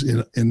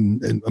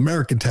in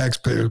American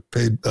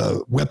taxpayer-paid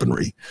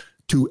weaponry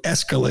to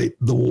escalate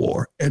the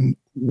war. And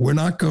we're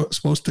not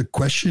supposed to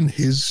question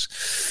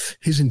his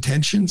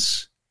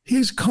intentions. He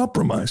is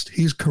compromised.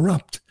 He's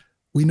corrupt.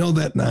 We know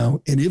that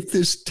now. And if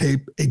this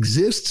tape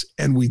exists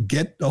and we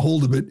get a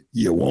hold of it,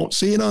 you won't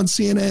see it on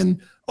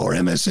CNN or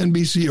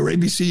MSNBC or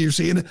ABC or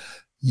CNN.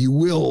 You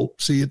will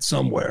see it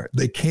somewhere.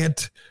 They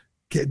can't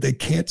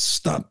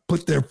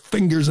put their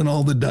fingers in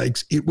all the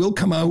dikes. It will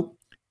come out.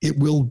 It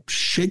will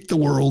shake the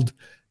world,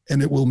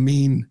 and it will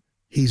mean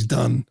he's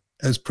done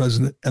as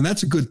president. And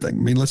that's a good thing.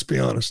 I mean, let's be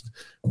honest.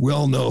 We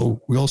all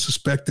know, we all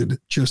suspected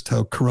just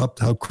how corrupt,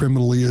 how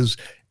criminal he is.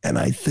 And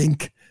I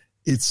think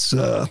it's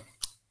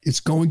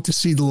going to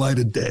see the light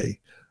of day.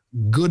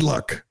 Good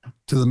luck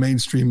to the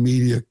mainstream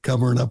media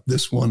covering up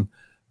this one.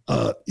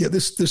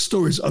 This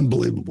story is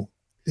unbelievable.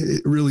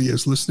 It really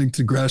is. Listening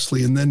to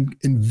Grassley and then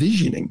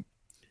envisioning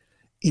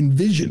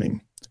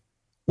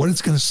what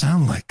it's going to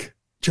sound like.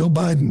 Joe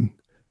Biden.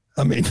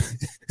 I mean,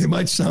 it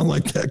might sound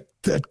like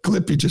that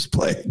clip you just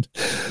played,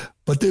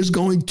 but there's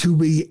going to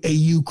be a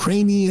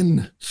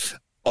Ukrainian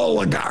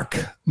oligarch,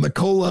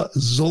 Mykola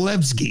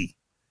Zolevsky,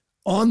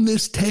 on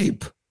this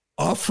tape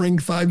offering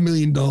 $5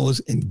 million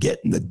and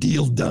getting the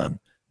deal done.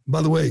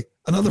 By the way,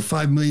 another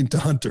 $5 million to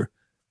Hunter.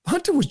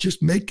 Hunter was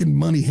just making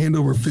money hand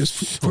over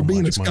fist for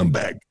being a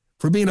scumbag,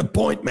 for being a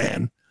point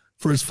man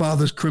for his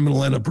father's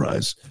criminal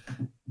enterprise.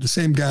 The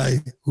same guy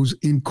who's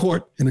in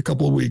court in a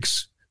couple of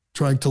weeks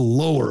trying to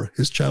lower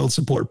his child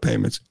support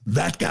payments.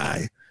 That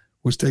guy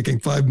was taking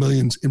 $5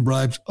 million in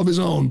bribes of his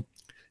own.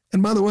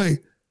 And by the way,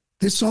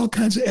 There's all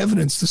kinds of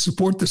evidence to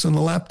support this on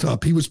the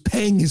laptop. He was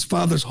paying his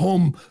father's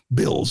home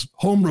bills,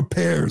 home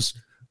repairs,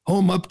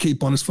 home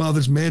upkeep on his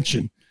father's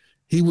mansion.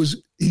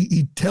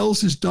 He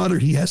tells his daughter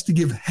he has to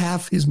give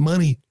half his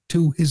money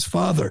to his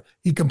father.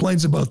 He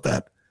complains about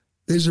that.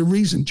 There's a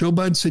reason. Joe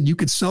Biden said, you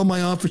could sell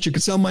my office, you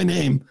could sell my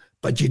name,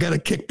 but you got to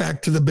kick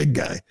back to the big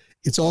guy.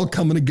 It's all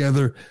coming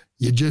together.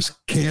 You just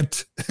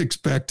can't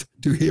expect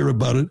to hear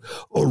about it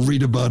or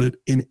read about it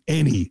in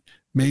any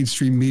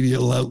mainstream media.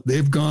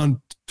 They've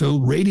gone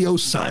to radio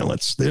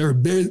silence. They're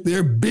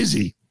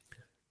busy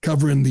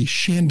covering the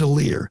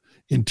chandelier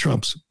in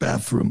Trump's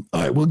bathroom.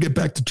 All right, we'll get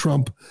back to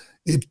Trump.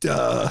 I'm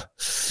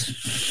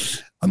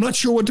not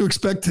sure what to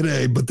expect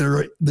today, but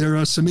there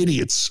are some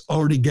idiots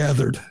already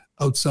gathered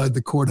outside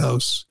the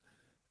courthouse.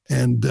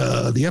 And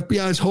the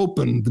FBI is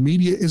hoping, the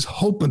media is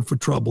hoping for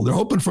trouble. They're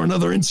hoping for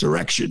another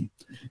insurrection.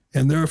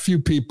 And there are a few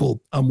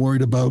people I'm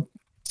worried about.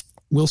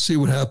 We'll see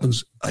what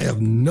happens. I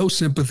have no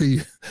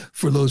sympathy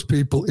for those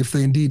people. If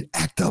they indeed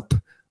act up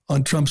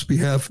on Trump's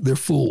behalf, they're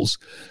fools.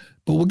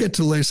 But we'll get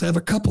to the latest. I have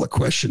a couple of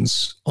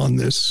questions on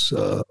this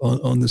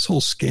on this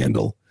whole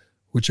scandal,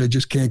 which I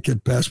just can't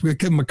get past. We got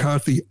Kevin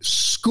McCarthy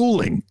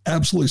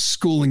absolutely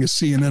schooling a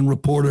CNN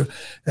reporter,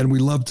 and we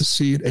love to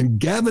see it. And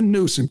Gavin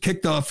Newsom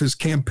kicked off his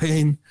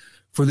campaign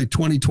for the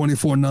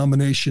 2024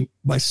 nomination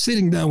by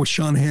sitting down with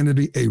Sean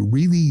Hannity, a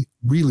really,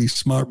 really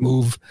smart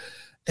move.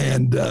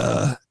 And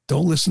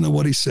don't listen to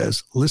what he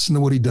says. Listen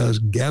to what he does.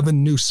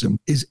 Gavin Newsom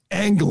is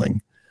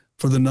angling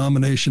for the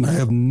nomination. I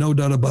have no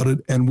doubt about it.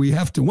 And we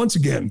have to, once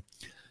again,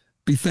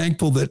 be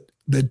thankful that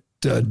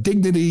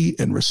dignity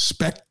and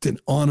respect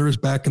and honor is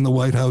back in the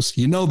White House.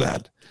 You know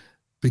that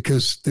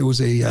because there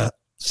was a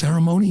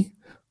ceremony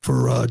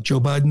for Joe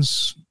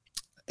Biden's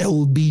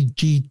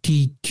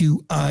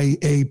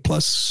LGBTQIA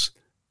plus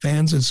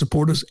fans and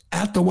supporters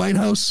at the White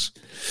House.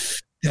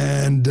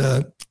 And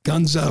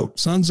guns out,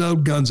 suns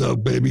out, guns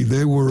out, baby.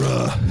 They were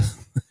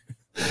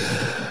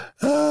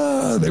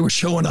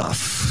showing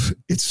off.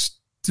 It's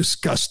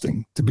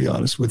disgusting, to be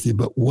honest with you.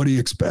 But what do you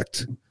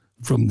expect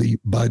from the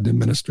Biden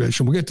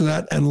administration? We'll get to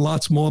that and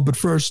lots more. But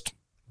first,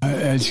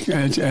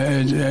 excuse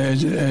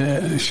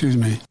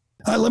me.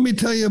 Let me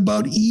tell you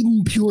about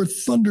Eden Pure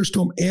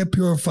Thunderstorm air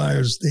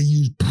purifiers. They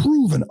use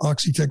proven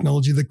oxy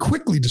technology that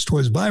quickly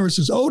destroys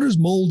viruses, odors,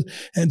 mold,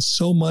 and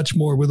so much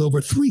more. With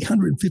over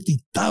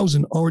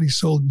 350,000 already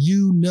sold,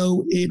 you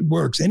know it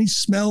works. Any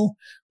smell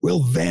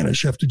will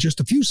vanish after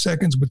just a few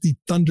seconds with the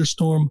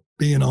thunderstorm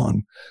being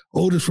on.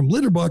 Odors from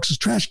litter boxes,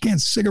 trash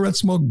cans, cigarette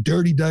smoke,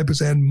 dirty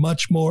diapers, and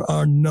much more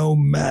are no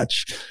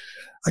match.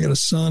 I got a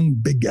son,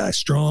 big guy,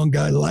 strong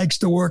guy, likes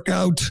to work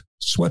out,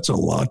 sweats a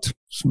lot,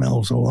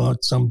 smells a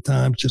lot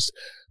sometimes. Just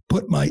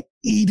put my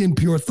Eden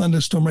Pure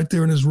Thunderstorm right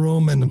there in his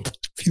room, and in a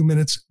few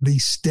minutes, the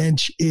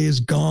stench is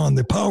gone.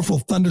 The powerful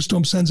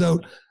thunderstorm sends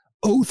out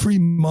O3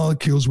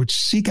 molecules which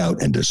seek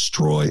out and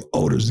destroy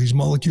odors. These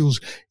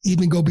molecules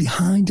even go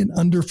behind and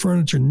under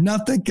furniture.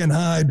 Nothing can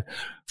hide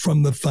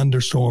from the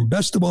thunderstorm.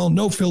 Best of all,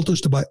 no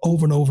filters to buy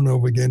over and over and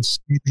over again,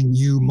 saving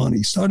you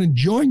money. Start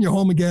enjoying your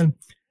home again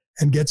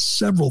and get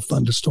several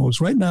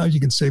thunderstorms. Right now, you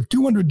can save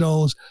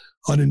 $200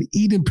 on an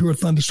Eden Pure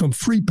Thunderstorm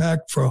free pack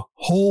for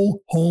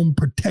whole home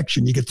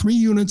protection. You get 3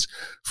 units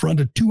for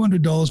under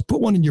 $200. Put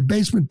one in your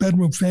basement,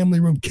 bedroom, family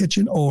room,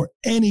 kitchen, or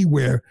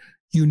anywhere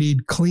you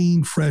need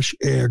clean, fresh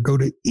air. Go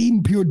to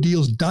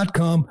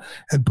EdenPureDeals.com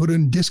and put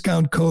in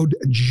discount code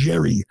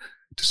Gerry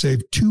to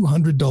save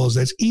 $200.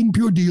 That's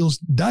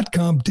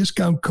EdenPureDeals.com,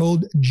 discount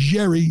code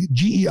Gerry,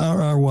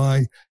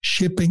 Gerry.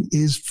 Shipping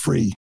is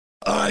free.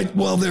 All right,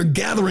 well, they're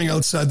gathering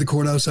outside the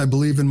courthouse, I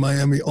believe, in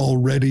Miami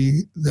already.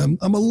 I'm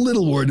a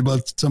little worried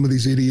about some of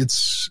these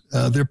idiots.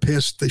 They're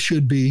pissed. They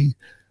should be.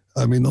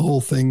 I mean, the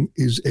whole thing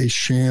is a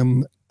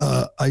sham.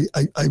 I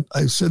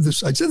said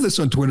this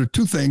on Twitter,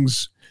 2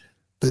 things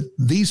that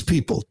these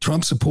people,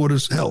 Trump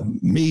supporters, hell,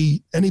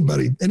 me,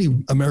 anybody,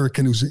 any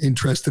American who's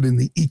interested in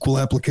the equal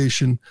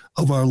application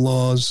of our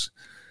laws,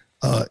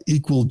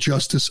 equal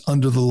justice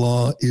under the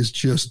law is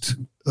just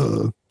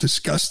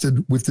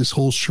disgusted with this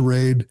whole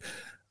charade.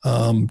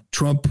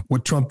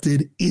 What Trump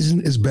did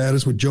isn't as bad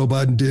as what Joe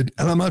Biden did.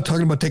 And I'm not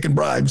talking about taking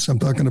bribes. I'm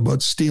talking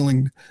about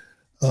stealing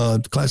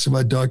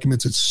classified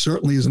documents. It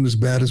certainly isn't as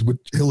bad as what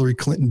Hillary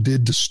Clinton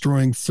did,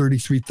 destroying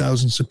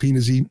 33,000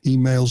 subpoenas,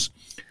 emails.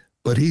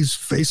 But he's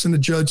facing a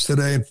judge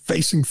today and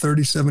facing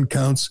 37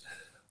 counts.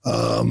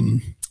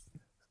 Vivek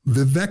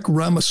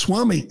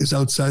Ramaswamy is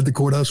outside the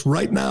courthouse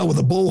right now with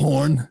a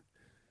bullhorn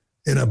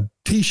in a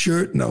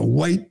T-shirt and a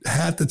white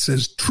hat that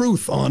says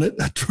truth on it,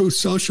 a Truth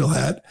Social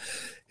hat.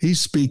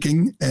 He's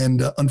speaking,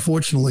 and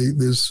unfortunately,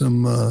 there's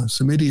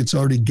some idiots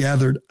already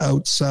gathered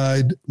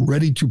outside,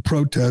 ready to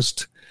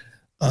protest.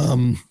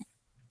 I'm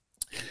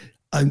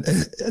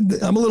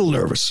a little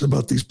nervous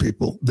about these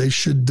people. They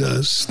should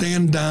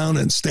stand down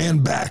and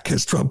stand back,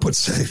 as Trump would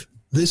say.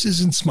 This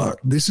isn't smart.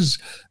 This is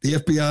the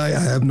FBI, I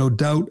have no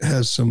doubt,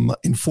 has some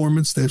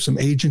informants. They have some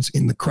agents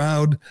in the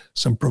crowd,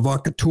 some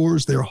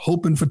provocateurs. They're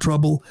hoping for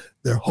trouble.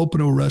 They're hoping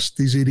to arrest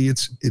these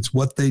idiots. It's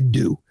what they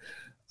do.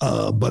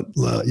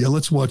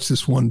 Let's watch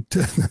this one.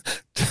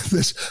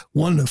 This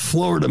one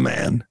Florida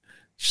man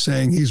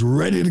saying he's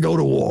ready to go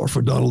to war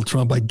for Donald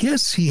Trump. I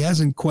guess he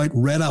hasn't quite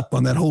read up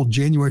on that whole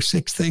January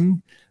 6th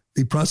thing,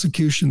 the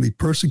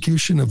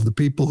persecution of the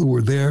people who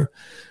were there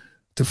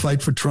to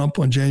fight for Trump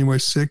on January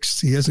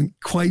 6th. He hasn't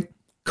quite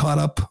caught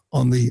up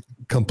on the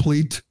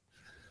complete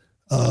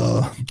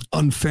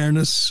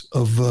unfairness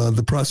of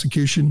the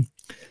prosecution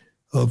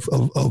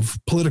of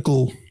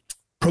political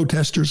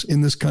protesters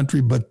in this country,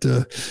 but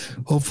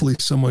hopefully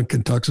someone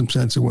can talk some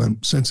sense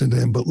into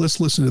him. But let's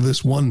listen to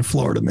this one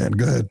Florida man.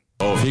 Go ahead.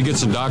 Oh, if he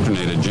gets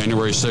indoctrinated,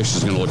 January 6th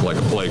is going to look like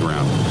a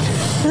playground.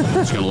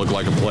 It's going to look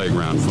like a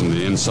playground. From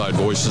the inside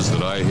voices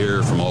that I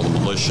hear, from all the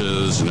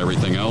militias and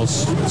everything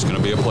else, it's going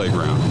to be a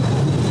playground.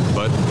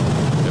 But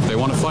if they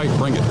want to fight,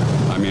 bring it.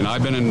 I mean,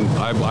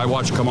 I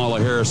watched Kamala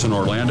Harris in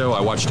Orlando.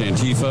 I watched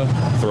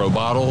Antifa throw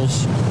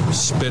bottles,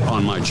 spit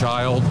on my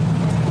child,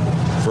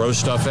 throw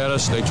stuff at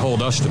us. They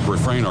told us to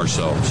refrain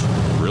ourselves.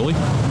 Really?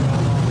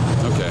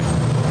 Okay.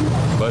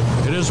 But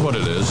it is what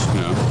it is,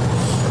 you know.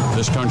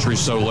 This country's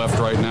so left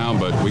right now,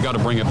 but we got to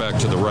bring it back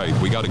to the right.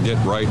 We got to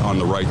get right on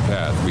the right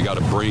path. We got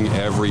to bring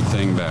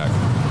everything back.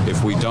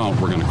 If we don't,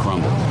 we're going to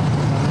crumble.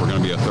 We're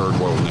going to be a third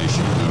world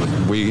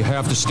nation. We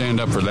have to stand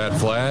up for that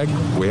flag.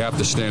 We have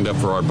to stand up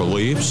for our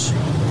beliefs.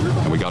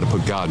 And we got to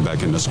put God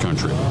back in this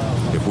country.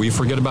 If we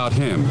forget about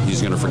him, he's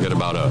going to forget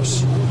about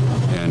us.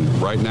 And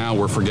right now,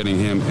 we're forgetting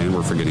him and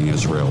we're forgetting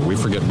Israel. We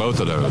forget both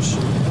of those.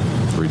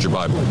 Read your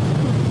Bible.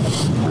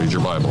 Read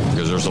your Bible.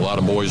 Because there's a lot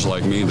of boys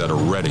like me that are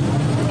ready.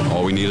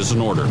 All we need is an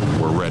order.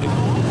 We're ready.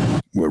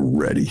 We're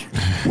ready.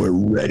 We're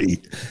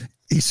ready.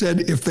 He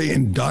said if they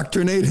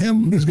indoctrinate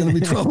him, there's going to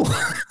be trouble.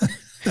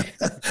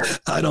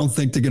 I don't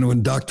think they're going to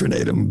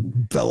indoctrinate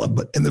him, fella,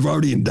 and they've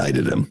already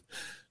indicted him.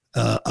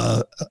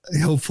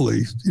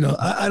 Hopefully,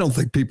 I don't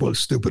think people are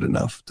stupid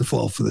enough to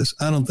fall for this.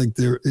 I don't think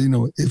they're,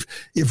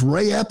 if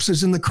Ray Epps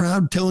is in the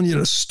crowd telling you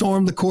to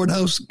storm the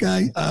courthouse,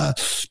 guy,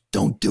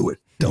 don't do it.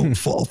 Don't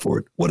fall for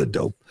it. What a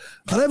dope.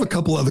 I have a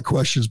couple other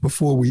questions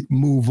before we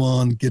move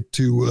on, get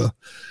to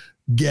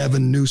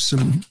Gavin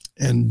Newsom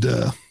and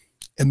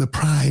the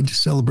Pride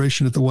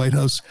celebration at the White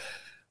House.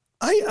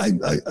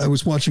 I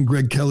was watching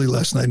Greg Kelly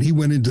last night, and he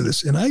went into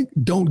this, and I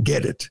don't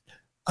get it.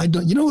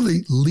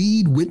 The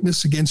lead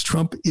witness against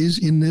Trump is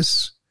in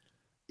this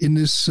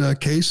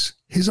case,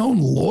 his own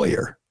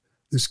lawyer,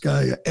 this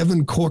guy,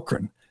 Evan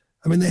Corcoran.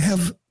 I mean, they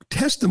have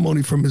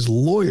testimony from his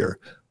lawyer.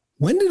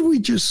 When did we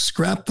just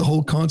scrap the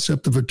whole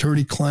concept of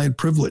attorney-client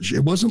privilege?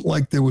 It wasn't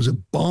like there was a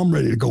bomb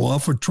ready to go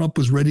off or Trump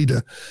was ready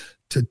to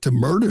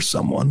murder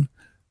someone.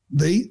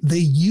 They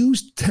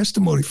used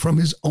testimony from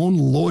his own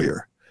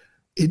lawyer.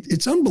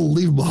 It's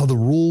unbelievable how the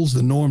rules,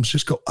 the norms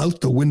just go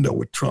out the window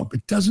with Trump.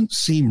 It doesn't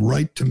seem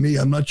right to me.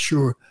 I'm not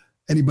sure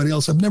anybody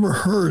else. I've never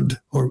heard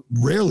or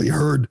rarely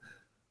heard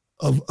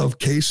of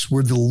case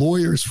where the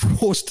lawyer is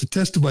forced to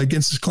testify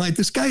against his client.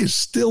 This guy is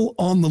still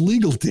on the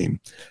legal team.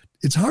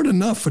 It's hard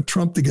enough for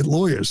Trump to get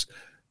lawyers.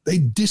 They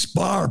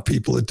disbar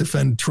people that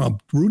defend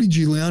Trump. Rudy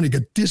Giuliani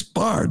got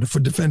disbarred for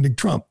defending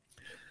Trump.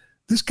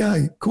 This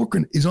guy,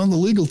 Corcoran, is on the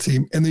legal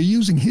team, and they're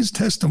using his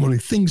testimony,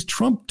 things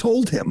Trump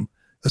told him,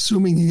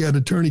 assuming he had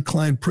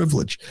attorney-client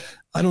privilege.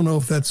 I don't know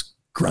if that's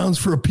grounds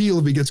for appeal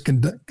if he gets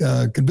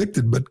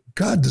convicted, but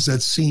God, does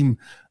that seem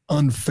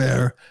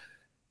unfair.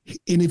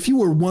 And if you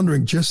were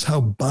wondering just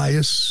how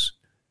biased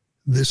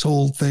this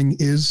whole thing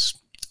is,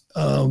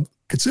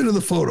 consider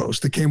the photos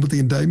that came with the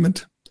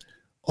indictment.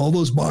 All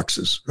those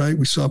boxes, right?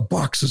 We saw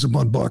boxes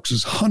upon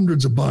boxes,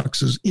 hundreds of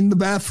boxes in the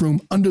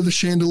bathroom, under the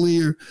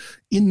chandelier,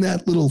 in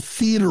that little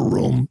theater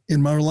room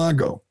in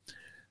Mar-a-Lago.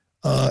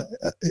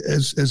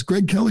 As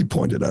Greg Kelly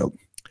pointed out,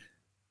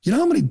 you know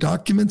how many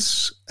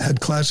documents had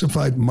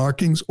classified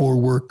markings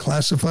or were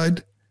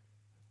classified?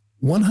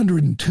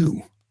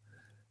 102.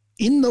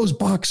 In those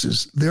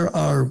boxes, there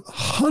are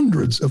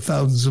hundreds of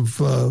thousands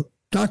of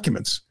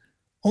documents.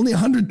 Only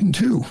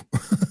 102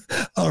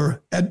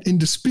 are in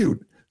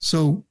dispute.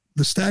 So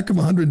the stack of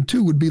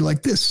 102 would be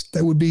like this.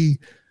 That would be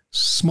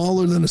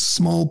smaller than a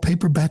small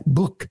paperback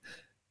book.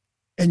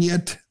 And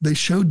yet they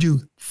showed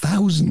you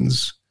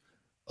thousands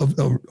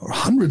or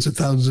hundreds of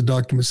thousands of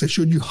documents. They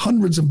showed you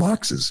hundreds of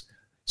boxes.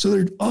 So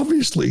they're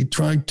obviously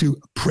trying to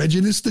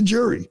prejudice the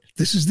jury.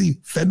 This is the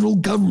federal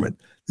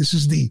government. This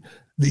is the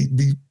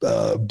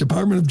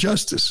Department of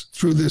Justice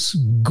through this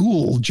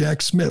ghoul,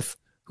 Jack Smith,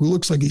 who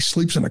looks like he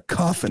sleeps in a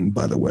coffin,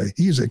 by the way.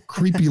 He is a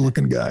creepy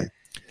looking guy.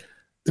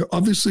 They're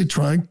obviously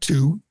trying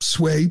to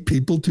sway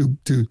people to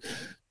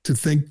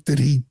think that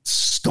he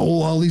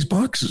stole all these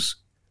boxes.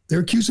 They're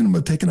accusing him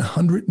of taking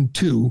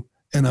 102,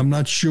 and I'm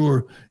not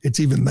sure it's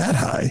even that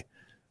high,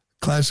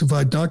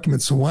 classified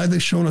documents. So why are they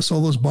showing us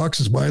all those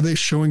boxes? Why are they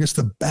showing us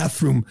the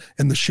bathroom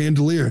and the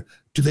chandelier?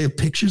 Do they have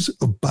pictures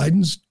of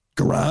Biden's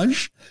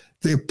garage?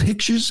 Do they have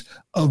pictures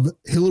of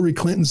Hillary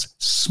Clinton's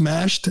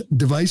smashed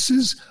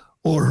devices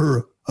or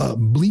her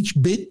bleach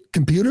bit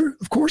computer?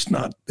 Of course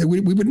not.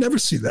 We would never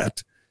see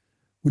that.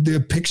 Would there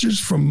have pictures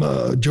from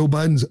Joe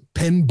Biden's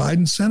Penn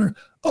Biden Center?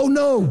 Oh,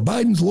 no,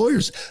 Biden's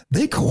lawyers,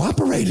 they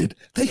cooperated.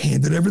 They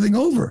handed everything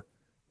over.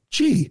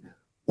 Gee,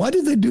 why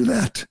did they do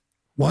that?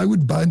 Why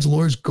would Biden's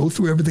lawyers go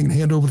through everything and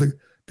hand over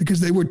because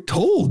they were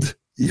told,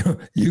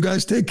 you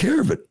guys take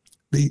care of it.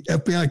 The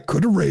FBI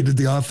could have raided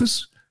the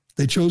office.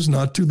 They chose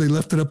not to. They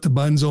left it up to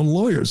Biden's own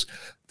lawyers.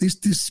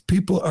 These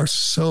people are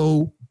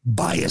so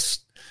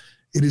biased.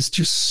 It is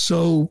just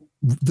so,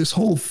 this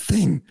whole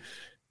thing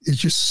is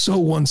just so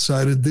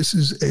one-sided. This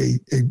is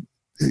an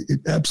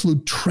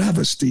absolute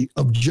travesty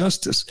of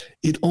justice.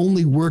 It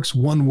only works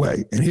one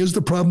way. And here's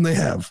the problem they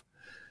have.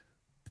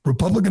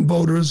 Republican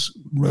voters,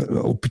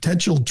 or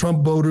potential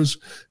Trump voters,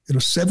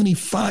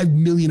 75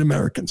 million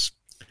Americans.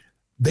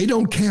 They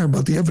don't care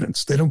about the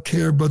evidence. They don't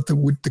care about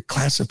the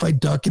classified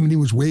document he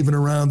was waving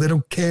around. They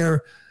don't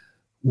care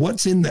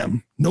what's in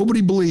them. Nobody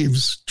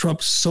believes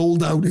Trump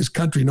sold out his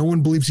country. No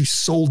one believes he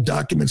sold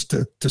documents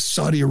to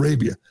Saudi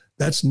Arabia.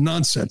 That's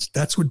nonsense.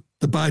 That's what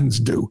the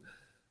Bidens do.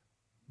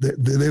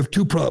 They have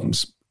two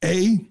problems.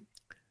 A,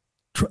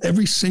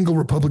 every single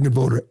Republican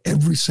voter,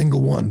 every single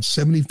one,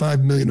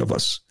 75 million of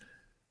us,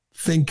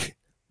 think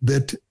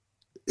that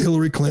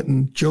Hillary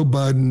Clinton, Joe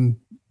Biden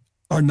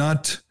are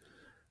not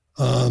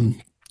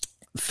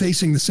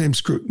facing the same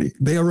scrutiny.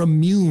 They are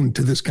immune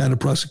to this kind of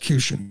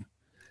prosecution.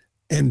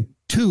 And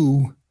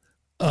two,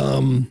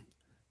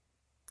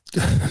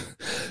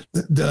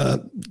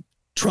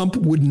 Trump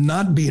would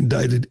not be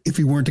indicted if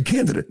he weren't a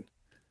candidate.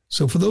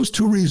 So for those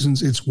two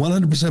reasons, it's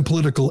 100%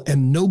 political,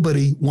 and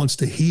nobody wants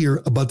to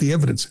hear about the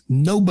evidence.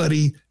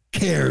 Nobody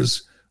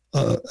cares.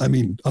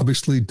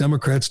 Obviously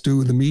Democrats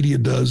do, the media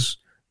does,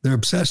 they're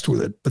obsessed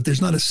with it, but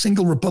there's not a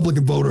single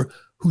Republican voter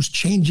who's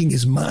changing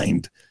his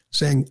mind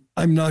saying,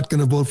 I'm not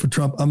going to vote for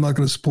Trump. I'm not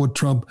going to support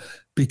Trump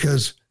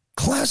because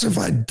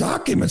classified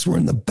documents were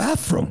in the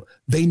bathroom.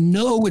 They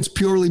know it's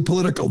purely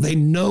political. They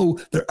know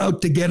they're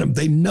out to get him.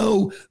 They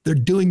know they're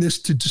doing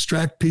this to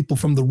distract people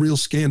from the real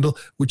scandal,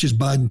 which is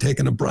Biden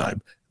taking a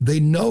bribe. They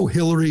know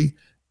Hillary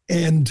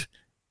and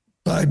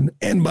Biden,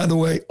 and by the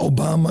way,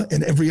 Obama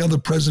and every other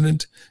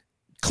president,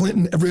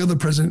 Clinton, every other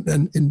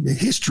president in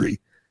history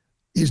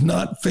is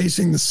not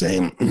facing the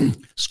same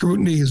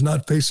scrutiny, is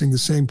not facing the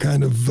same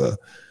kind of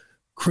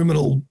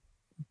criminal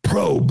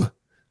probe.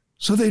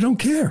 So they don't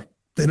care.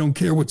 They don't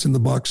care what's in the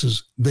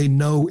boxes. They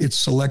know it's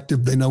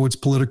selective. They know it's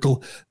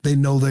political. They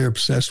know they're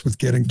obsessed with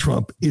getting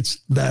Trump. It's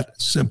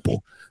that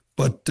simple.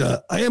 But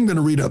I am going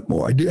to read up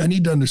more. I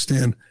need to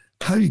understand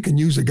how you can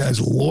use a guy's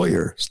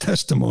lawyer's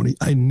testimony.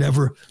 I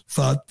never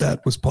thought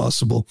that was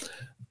possible.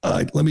 All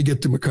right, let me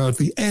get to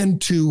McCarthy and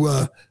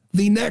to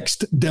the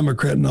next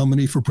Democrat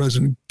nominee for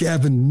president,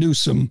 Gavin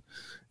Newsom.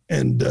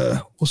 And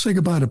we'll say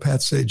goodbye to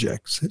Pat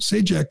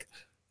Sajak.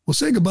 We'll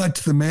say goodbye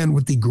to the man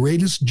with the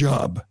greatest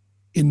job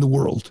in the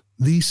world,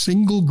 the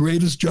single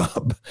greatest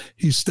job.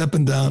 He's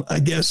stepping down.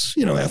 I guess,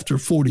 after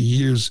 40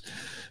 years,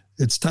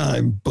 it's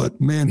time. But,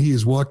 man, he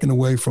is walking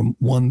away from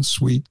one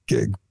sweet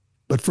gig.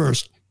 But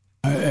first.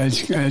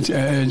 Excuse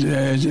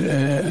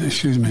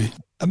me.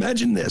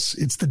 Imagine this.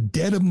 It's the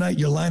dead of night.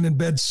 You're lying in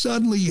bed.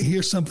 Suddenly you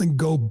hear something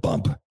go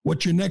bump.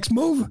 What's your next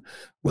move?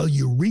 Well,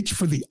 you reach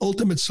for the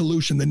ultimate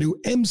solution, the new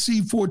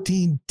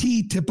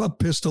MC-14T tip-up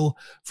pistol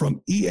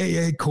from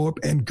EAA Corp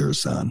and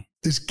Gerson.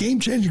 This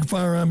game-changing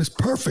firearm is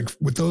perfect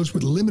with those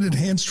with limited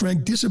hand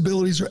strength,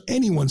 disabilities, or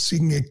anyone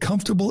seeking a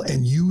comfortable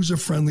and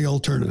user-friendly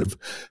alternative.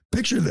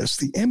 Picture this.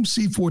 The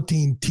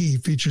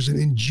MC-14T features an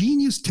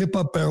ingenious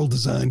tip-up barrel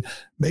design,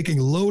 making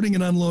loading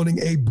and unloading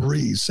a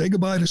breeze. Say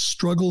goodbye to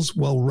struggles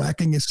while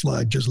racking a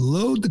slide. Just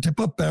load the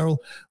tip-up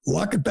barrel,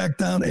 lock it back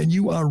down, and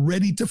you are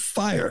ready to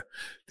fire.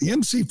 The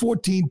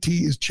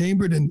MC-14T is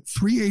chambered in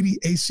 .380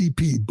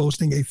 ACP,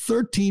 boasting a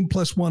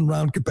 13+1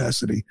 round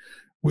capacity.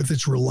 With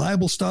its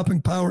reliable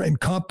stopping power and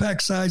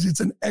compact size, it's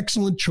an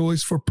excellent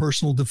choice for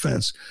personal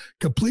defense,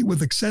 complete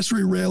with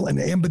accessory rail and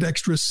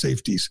ambidextrous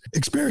safeties.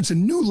 Experience a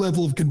new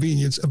level of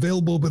convenience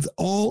available with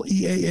all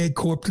EAA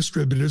Corp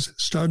distributors,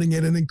 starting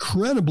at an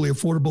incredibly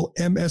affordable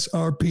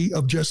MSRP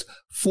of just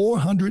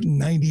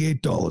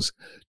 $498.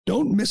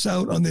 Don't miss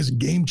out on this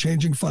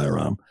game-changing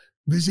firearm.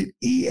 Visit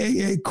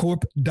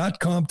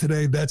EAAcorp.com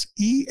today. That's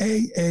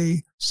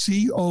EAAcorp.com.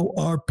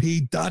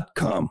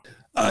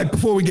 All right,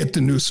 before we get to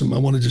Newsom, I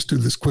want to just do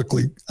this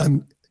quickly.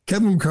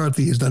 Kevin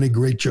McCarthy has done a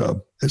great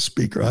job as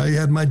Speaker. I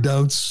had my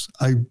doubts.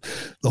 The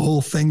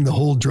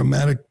whole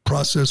dramatic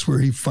process where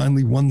he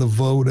finally won the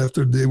vote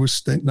after they were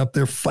standing up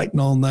there fighting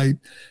all night.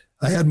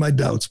 I had my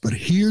doubts, but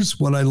here's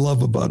what I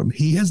love about him.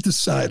 He has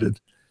decided,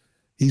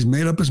 he's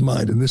made up his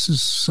mind, and this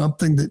is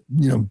something that,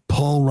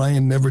 Paul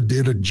Ryan never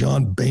did, or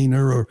John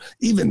Boehner, or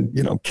even,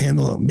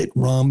 Mitt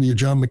Romney or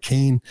John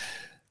McCain.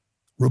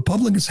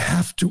 Republicans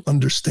have to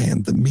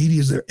understand the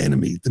media is their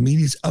enemy. The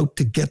media is out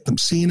to get them.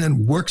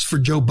 CNN works for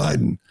Joe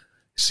Biden.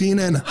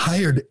 CNN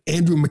hired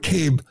Andrew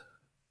McCabe.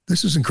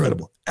 This is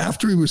incredible.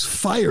 After he was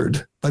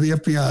fired by the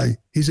FBI,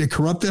 he's a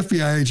corrupt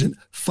FBI agent,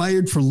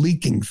 fired for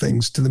leaking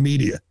things to the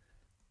media.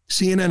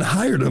 CNN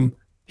hired him.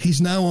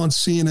 He's now on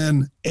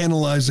CNN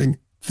analyzing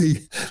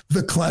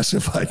the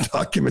classified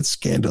document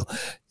scandal.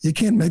 You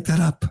can't make that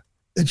up.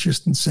 It's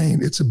just insane.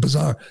 It's a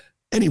bizarre.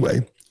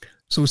 Anyway,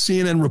 so a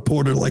CNN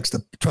reporter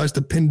tries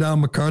to pin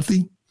down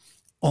McCarthy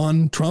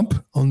on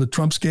Trump, on the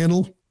Trump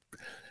scandal.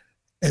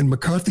 And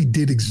McCarthy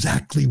did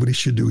exactly what he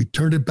should do. He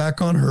turned it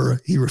back on her.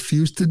 He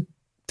refused to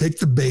take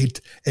the bait,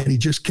 and he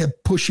just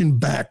kept pushing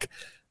back.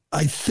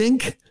 I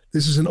think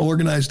this is an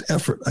organized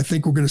effort. I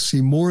think we're going to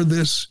see more of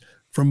this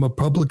from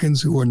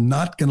Republicans who are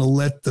not going to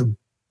let the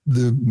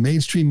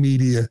mainstream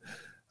media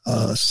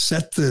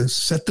set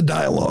the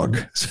dialogue,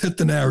 set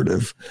the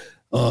narrative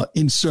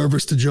in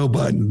service to Joe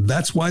Biden.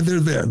 That's why they're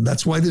there.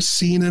 That's why this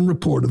CNN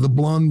reporter, the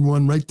blonde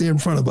one right there in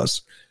front of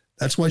us,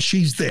 that's why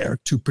she's there,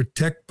 to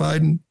protect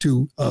Biden,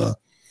 to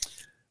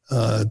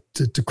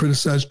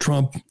criticize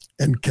Trump,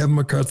 and Kevin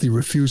McCarthy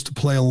refused to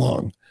play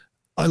along.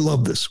 I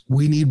love this.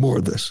 We need more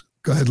of this.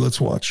 Go ahead, let's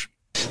watch.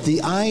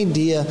 The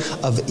idea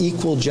of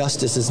equal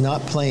justice is not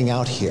playing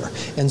out here.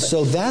 And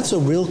so that's a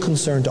real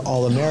concern to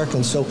all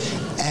Americans. So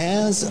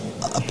as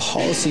a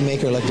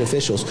policymaker, elected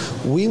officials,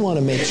 we want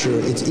to make sure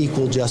it's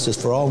equal justice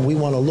for all. We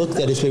want to look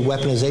at it's a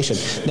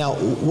weaponization. Now,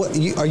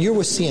 you're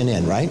with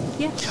CNN, right?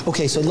 Yeah.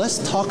 Okay, so let's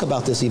talk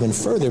about this even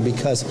further,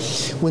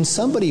 because when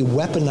somebody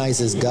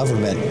weaponizes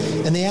government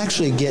and they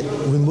actually get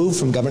removed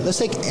from government, let's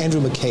take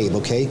Andrew McCabe,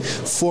 okay?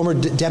 Former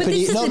deputy. But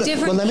this is a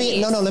different let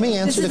me answer the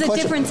question. This is a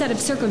different set of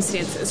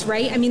circumstances,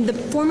 right? I mean, the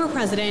former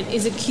president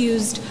is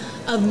accused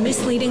of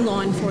misleading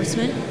law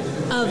enforcement,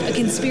 of a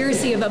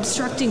conspiracy of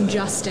obstructing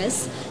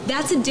justice.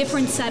 That's a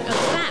different set of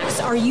facts.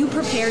 Are you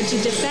prepared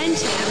to defend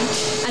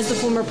him as the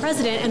former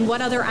president, and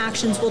what other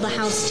actions will the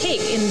House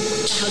take in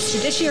the House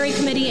Judiciary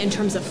Committee in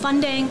terms of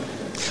funding?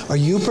 Are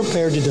you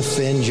prepared to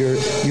defend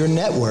your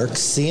network,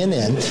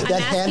 CNN?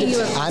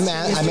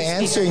 I'm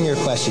answering your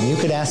question. You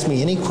could ask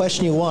me any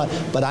question you want,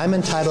 but I'm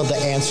entitled to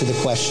answer the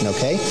question,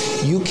 okay?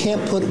 You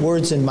can't put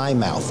words in my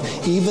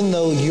mouth. Even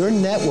though your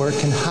network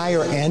can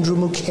hire Andrew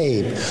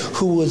McCabe,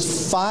 who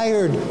was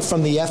fired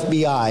from the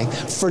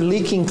FBI for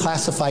leaking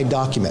classified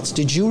documents.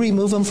 Did you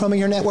remove him from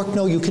your network?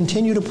 No, you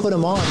continue to put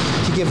him on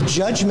to give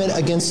judgment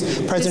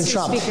against President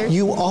Trump. Speaker.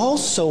 You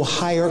also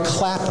hire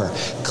Clapper.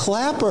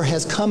 Clapper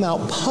has come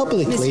out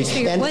publicly. Mr.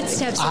 Speaker,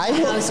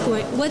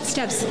 what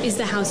steps is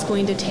the House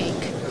going to take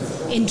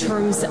in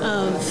terms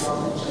of,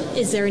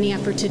 is there any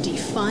effort to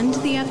defund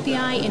the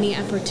FBI, any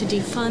effort to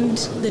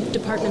defund the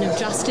Department of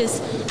Justice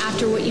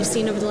after what you've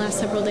seen over the last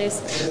several days?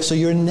 So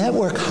your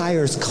network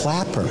hires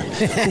Clapper,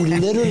 who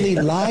literally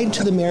lied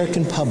to the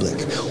American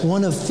public,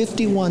 one of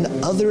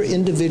 51 other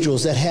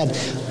individuals that had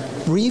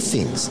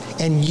briefings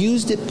and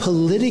used it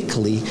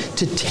politically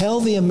to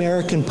tell the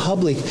American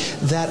public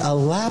that a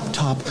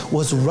laptop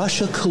was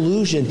Russia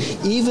collusion,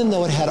 even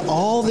though it had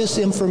all this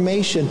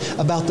information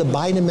about the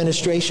Biden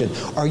administration.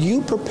 Are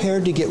you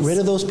prepared to get rid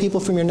of those people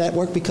from your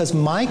network? Because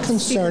my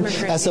concern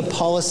as a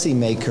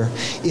policymaker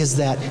is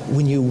that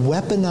when you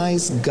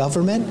weaponize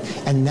government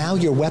and now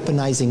you're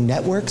weaponizing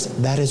networks,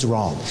 that is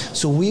wrong.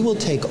 So we will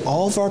take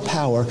all of our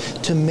power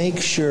to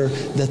make sure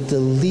that the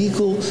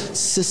legal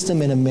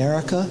system in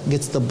America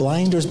gets the blinders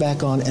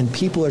back on and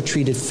people are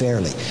treated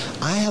fairly.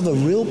 I have a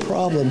real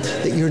problem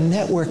that your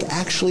network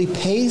actually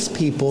pays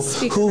people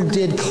who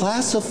did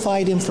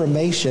classified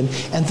information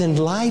and then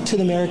lied to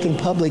the American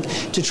public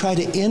to try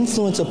to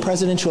influence a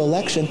presidential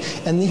election,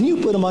 and then you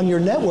put them on your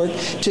network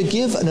to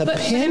give an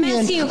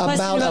opinion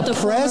about a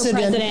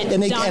president,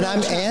 and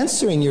I'm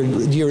answering your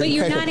But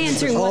you're not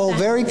answering what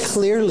very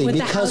clearly,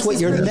 because what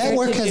your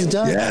network has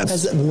done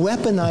has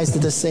weaponized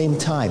at the same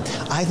time.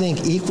 I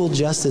think equal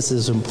justice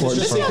is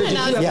important.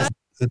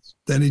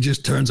 Then he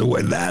just turns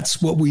away. That's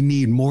what we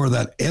need, more of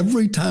that.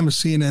 Every time a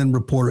CNN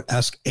reporter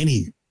asks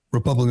any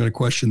Republican a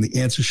question, the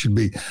answer should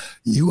be,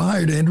 you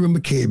hired Andrew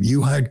McCabe,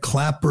 you hired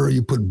Clapper,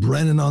 you put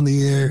Brennan on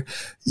the air.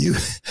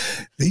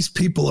 These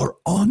people are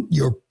on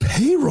your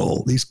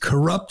payroll, these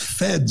corrupt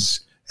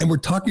feds. And we're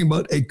talking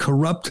about a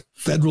corrupt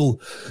federal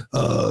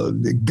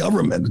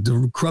government,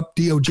 a corrupt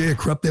DOJ, a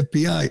corrupt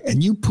FBI,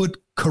 and you put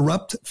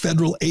corrupt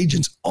federal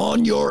agents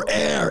on your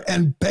air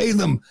and pay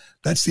them.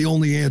 That's the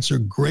only answer.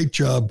 Great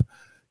job,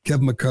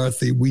 Kevin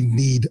McCarthy. We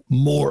need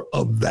more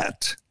of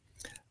that.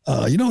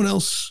 You know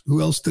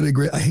who else did a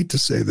great, I hate to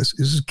say this.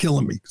 This is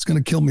killing me. It's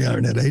going to kill me,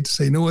 Ironhead. I hate to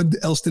say, you know what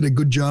else did a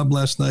good job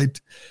last night?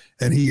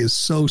 And he is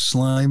so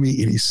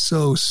slimy and he's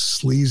so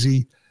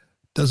sleazy.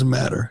 Doesn't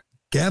matter.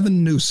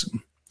 Gavin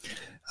Newsom.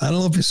 I don't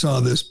know if you saw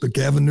this, but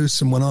Gavin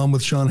Newsom went on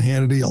with Sean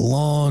Hannity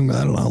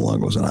I don't know how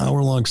long it was, an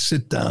hour-long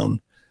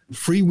sit-down,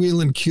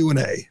 freewheeling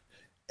Q&A.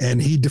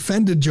 And he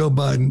defended Joe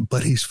Biden,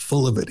 but he's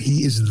full of it.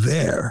 He is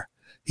there.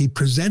 He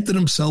presented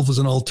himself as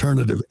an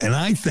alternative. And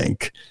I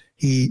think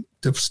he,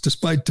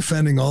 despite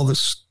defending all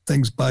the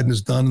things Biden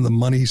has done and the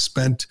money he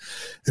spent,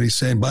 and he's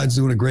saying Biden's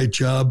doing a great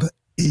job,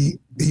 he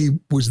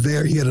was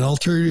there. He had an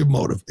ulterior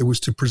motive. It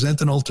was to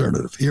present an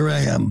alternative. Here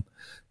I am.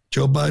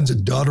 Joe Biden's a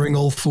doddering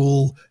old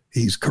fool.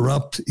 He's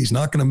corrupt. He's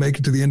not going to make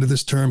it to the end of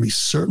this term. He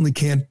certainly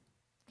can't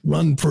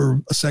run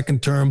for a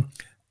second term.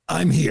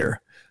 I'm here.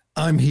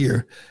 And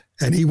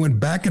he went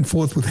back and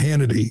forth with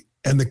Hannity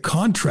And the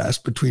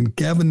contrast between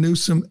Gavin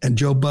Newsom and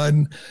Joe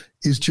Biden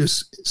is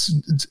just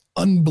it's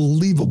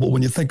unbelievable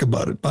when you think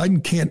about it.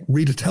 Biden can't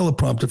read a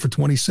teleprompter for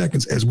 20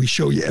 seconds, as we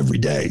show you every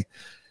day.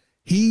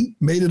 He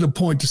made it a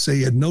point to say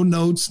he had no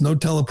notes, no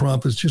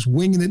teleprompters, just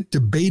winging it,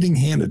 debating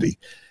Hannity.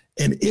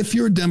 And if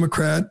you're a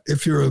Democrat,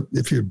 if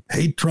you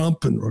hate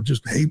Trump or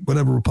just hate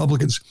whatever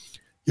Republicans,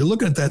 you're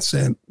looking at that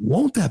saying,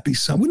 wouldn't that be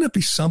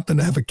something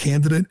to have a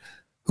candidate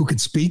who can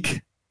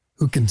speak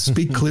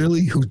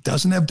clearly, who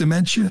doesn't have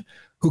dementia,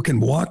 who can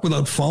walk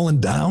without falling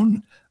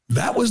down?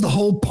 That was the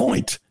whole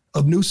point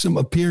of Newsom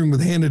appearing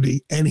with Hannity,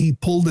 and he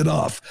pulled it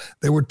off.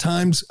 There were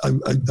times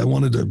I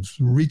wanted to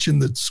reach in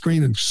the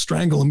screen and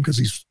strangle him because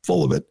he's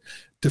full of it,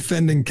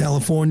 defending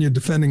California,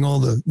 defending all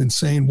the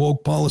insane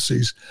woke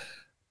policies.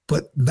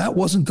 But that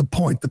wasn't the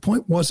point. The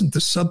point wasn't the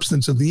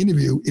substance of the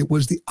interview. It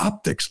was the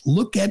optics.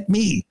 Look at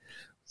me.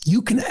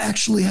 You can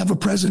actually have a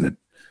president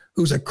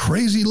who's a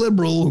crazy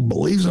liberal who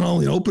believes in all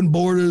the open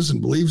borders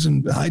and believes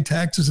in high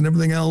taxes and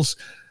everything else,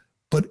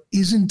 but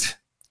isn't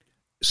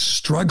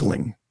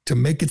struggling to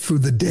make it through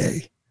the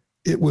day.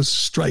 It was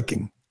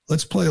striking.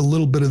 Let's play a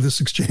little bit of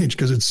this exchange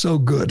because it's so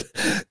good.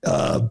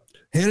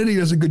 Hannity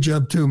does a good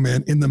job too,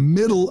 man. In the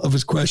middle of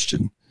his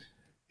question,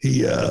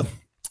 he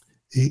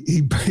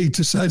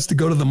decides to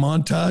go to the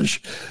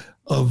montage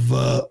of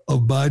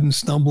Biden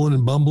stumbling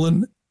and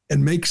bumbling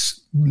and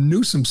makes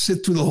Newsom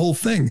sit through the whole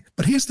thing.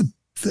 But here's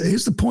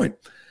the point.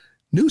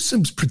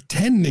 Newsom's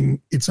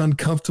pretending it's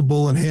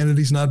uncomfortable and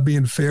Hannity's not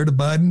being fair to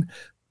Biden,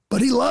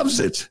 but he loves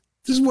it.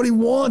 This is what he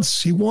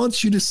wants. He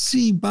wants you to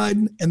see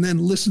Biden and then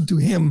listen to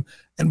him.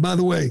 And by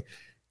the way,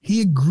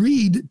 he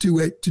agreed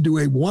to do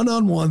a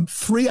one-on-one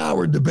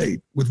 3-hour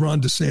debate with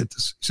Ron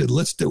DeSantis. He said,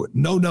 let's do it.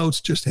 No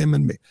notes, just him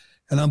and me.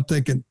 And I'm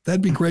thinking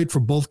that'd be great for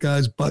both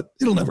guys, but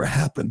it'll never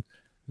happen.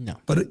 No.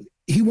 But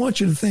he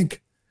wants you to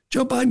think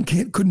Joe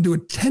Biden couldn't do a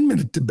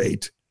 10-minute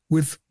debate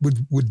with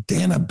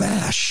Dana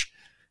Bash.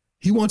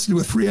 He wants to do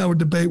a 3-hour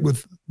debate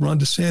with Ron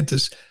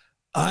DeSantis.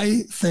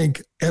 I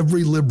think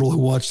every liberal who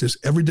watched this,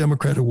 every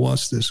Democrat who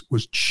watched this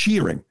was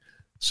cheering,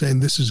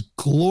 saying this is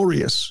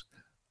glorious.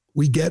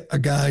 We get a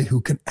guy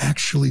who can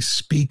actually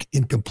speak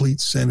in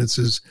complete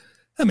sentences.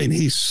 I mean,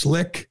 he's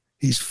slick.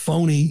 He's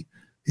phony.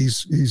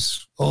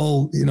 He's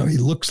all, he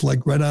looks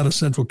like right out of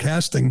Central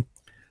Casting,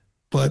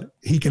 but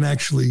he can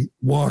actually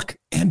walk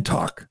and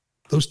talk.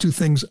 Those two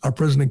things our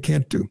president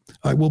can't do.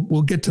 All right,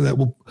 we'll get to that.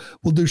 We'll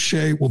do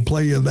Shea. We'll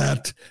play you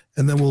that,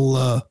 and then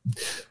we'll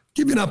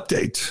give you an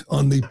update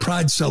on the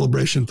Pride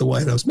celebration at the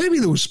White House. Maybe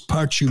there was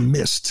parts you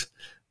missed.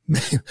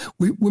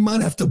 We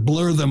might have to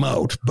blur them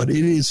out, but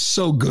it is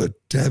so good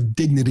to have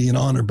dignity and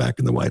honor back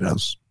in the White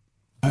House.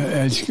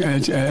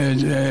 Excuse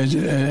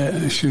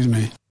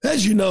me.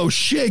 As you know,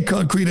 Shea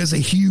Concrete has a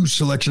huge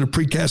selection of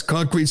precast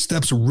concrete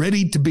steps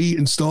ready to be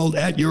installed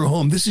at your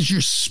home. This is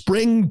your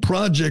spring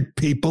project,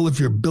 people. If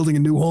you're building a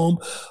new home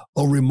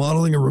or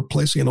remodeling or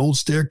replacing an old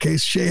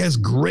staircase, Shea has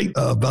great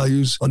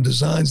values on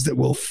designs that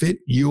will fit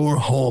your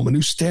home. A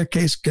new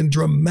staircase can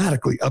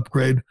dramatically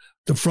upgrade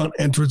the front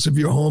entrance of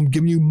your home,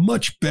 giving you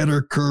much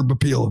better curb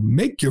appeal.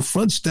 Make your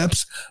front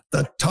steps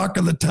the talk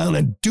of the town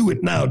and do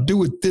it now.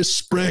 Do it this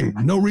spring.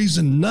 No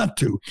reason not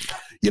to.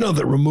 You know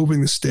that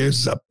removing the stairs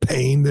is a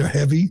pain. They're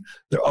heavy.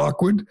 They're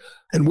awkward.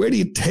 And where do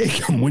you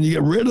take them when you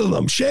get rid of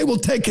them? Shea will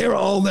take care of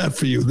all that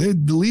for you. They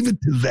leave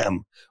it to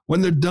them.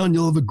 When they're done,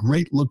 you'll have a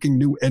great-looking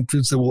new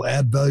entrance that will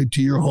add value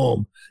to your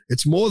home.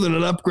 It's more than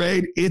an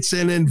upgrade. It's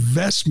an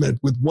investment.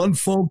 With one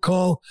phone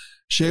call,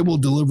 Shea will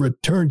deliver a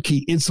turnkey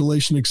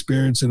installation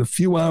experience. In a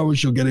few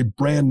hours, you'll get a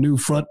brand new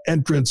front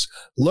entrance.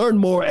 Learn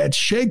more at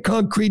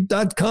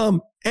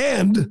SheaConcrete.com.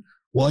 And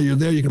while you're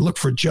there, you can look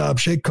for a job.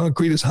 Shea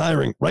Concrete is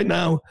hiring. Right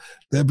now,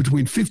 they have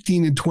between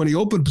 15 and 20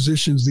 open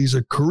positions. These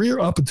are career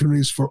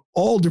opportunities for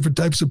all different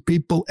types of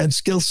people and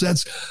skill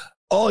sets.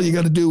 All you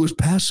got to do is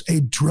pass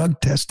a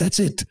drug test. That's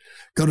it.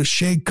 Go to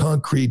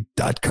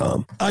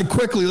SheaConcrete.com.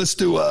 Let's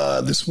do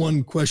this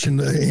one question.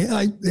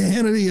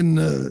 Hannity and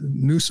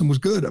Newsom was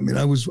good. I mean,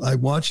 I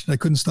watched and I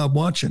couldn't stop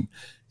watching.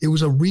 It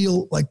was a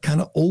real,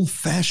 kind of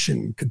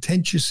old-fashioned,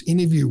 contentious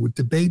interview with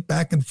debate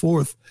back and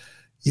forth.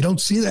 You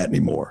don't see that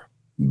anymore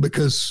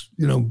because,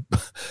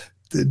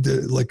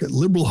 like a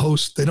liberal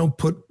host, they don't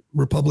put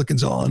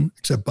Republicans on,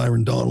 except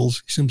Byron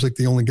Donalds. He seems like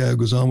the only guy who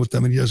goes on with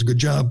them, and he does a good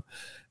job.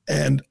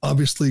 And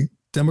obviously,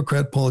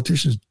 Democrat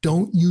politicians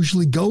don't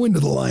usually go into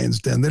the lion's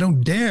den. They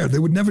don't dare. They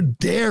would never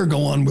dare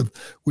go on with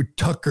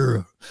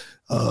Tucker.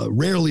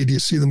 Rarely do you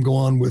see them go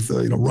on with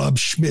Rob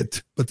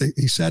Schmidt. But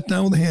he sat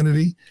down with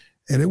Hannity,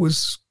 and it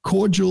was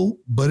cordial,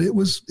 but it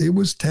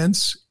was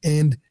tense,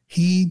 and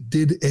he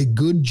did a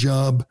good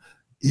job.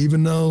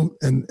 Even though,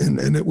 and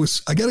it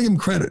was, I got to give him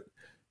credit.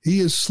 He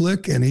is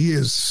slick and he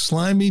is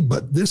slimy,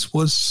 but this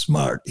was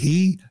smart.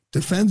 He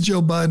defends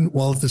Joe Biden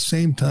while at the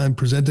same time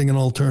presenting an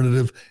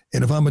alternative.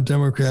 And if I'm a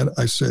Democrat,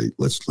 I say,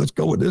 let's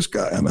go with this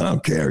guy. I mean, I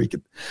don't care. He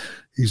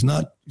doesn't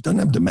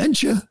have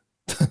dementia.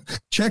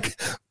 Check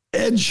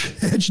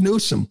Edge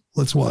Newsom.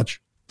 Let's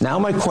watch. Now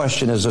my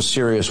question is a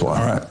serious one.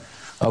 All right.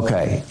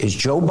 Okay, is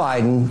Joe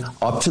Biden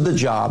up to the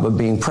job of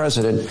being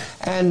president?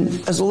 And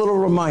as a little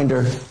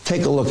reminder,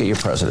 take a look at your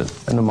president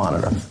in the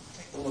monitor.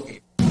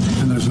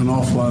 And there's an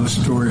awful lot of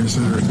stories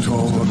that are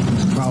told,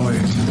 probably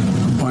a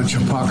bunch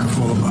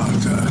apocryphal about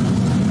the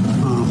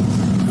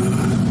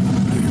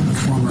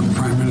former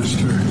prime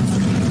minister.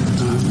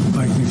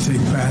 Like we take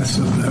baths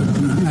of that.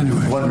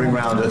 Anyway. Wandering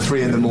around at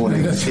 3 a.m.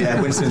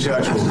 Yeah, Winston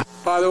Churchill.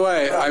 By the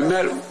way, I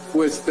met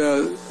with,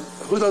 who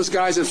are those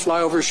guys that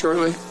fly over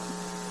shortly?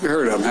 You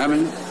heard of them,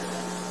 haven't you?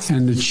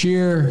 And we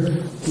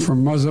cheer for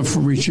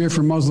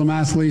Muslim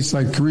athletes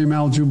like Kareem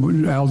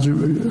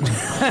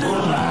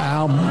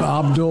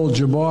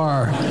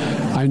Abdul-Jabbar.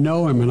 I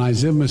know him, and I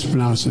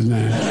mispronounce his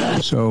name.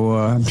 So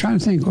I'm trying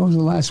to think, where was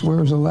the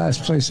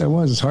last place I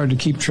was? It's hard to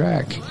keep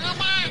track.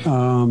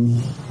 Yeah,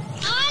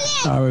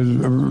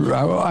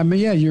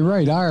 you're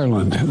right,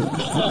 Ireland.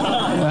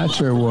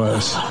 That's where it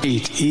was.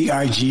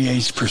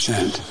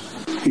 EIGH%.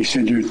 He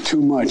said, you're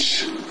too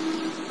much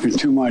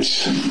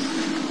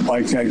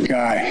like that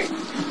guy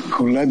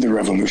who led the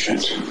revolution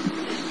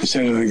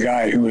instead of the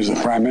guy who was the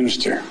prime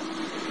minister.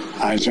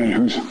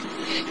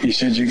 He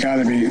said, you got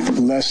to be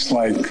less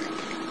like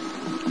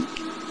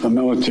the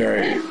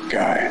military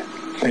guy.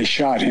 They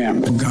shot him.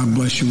 God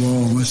bless you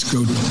all. Let's go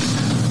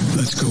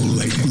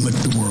lick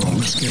the world.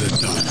 Let's get it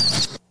done.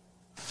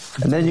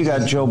 And then you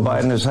got Joe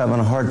Biden who's having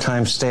a hard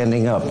time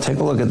standing up. Take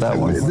a look at that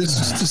one. This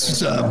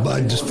is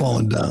Biden just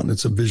falling down.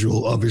 It's a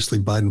visual. Obviously,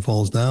 Biden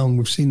falls down.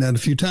 We've seen that a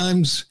few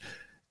times.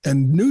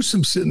 And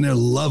Newsom's sitting there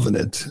loving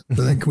it. But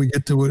then can we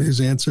get to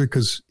his answer?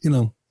 Because,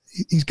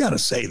 he's got to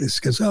say this.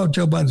 Because,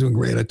 Joe Biden's doing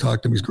great. I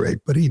talked to him. He's great.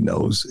 But he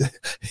knows.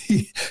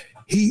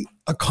 He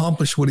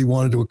accomplished what he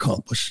wanted to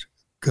accomplish.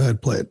 Go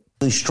ahead, play it.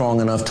 Strong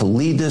enough to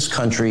lead this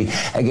country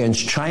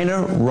against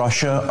China,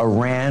 Russia,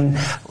 Iran,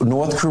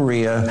 North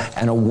Korea,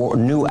 and a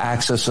new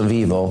axis of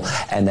evil,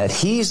 and that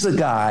he's the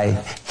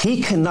guy.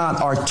 He cannot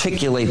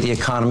articulate the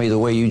economy the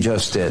way you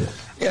just did.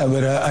 Yeah,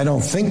 but I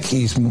don't think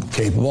he's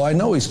capable. I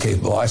know he's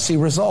capable. I see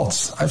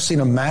results. I've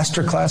seen a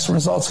masterclass in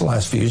results the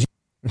last few years.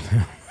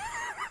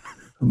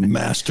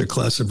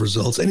 Masterclass of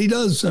results. And he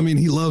does. I mean,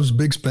 he loves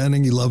big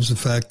spending. He loves the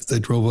fact that they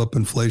drove up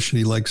inflation.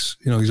 He likes,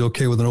 he's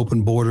okay with an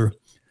open border,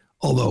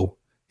 although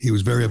he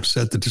was very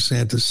upset that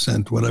DeSantis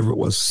sent whatever it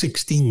was,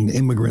 16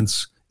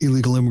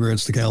 illegal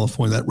immigrants to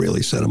California. That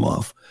really set him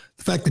off.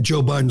 The fact that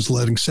Joe Biden's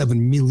letting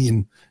 7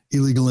 million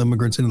illegal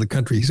immigrants into the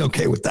country, he's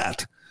okay with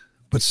that.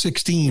 But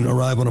 16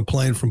 arrive on a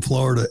plane from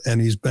Florida, and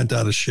he's bent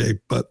out of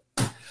shape. But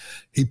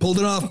he pulled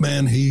it off,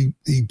 man. He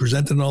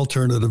presented an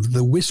alternative.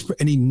 The whisper,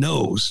 and he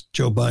knows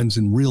Joe Biden's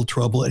in real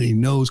trouble, and he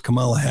knows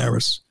Kamala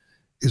Harris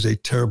is a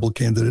terrible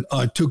candidate. All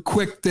right, 2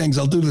 quick things.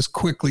 I'll do this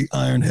quickly,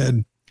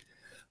 Ironhead.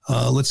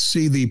 Let's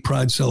see the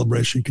Pride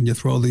celebration. Can you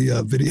throw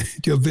the video?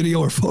 Do you have video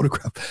or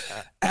photograph?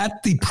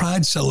 At the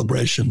Pride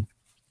celebration,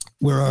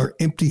 where our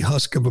empty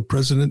husk of a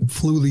president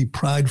flew the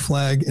Pride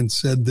flag and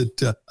said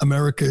that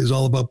America is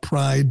all about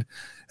pride.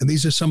 And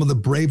these are some of the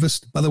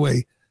bravest. By the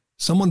way,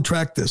 someone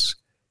tracked this.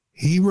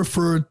 He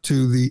referred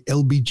to the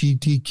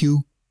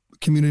LGBTQ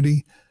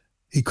community.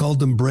 He called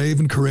them brave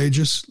and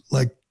courageous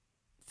like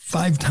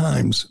 5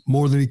 times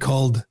more than he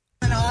called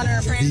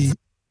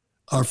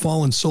our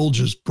fallen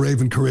soldiers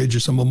brave and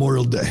courageous on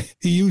Memorial Day.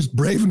 He used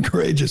brave and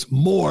courageous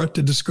more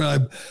to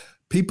describe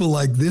people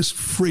like this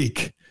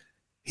freak.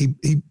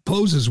 He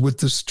poses with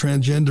this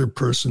transgender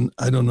person.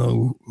 I don't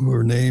know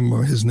her name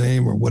or his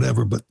name or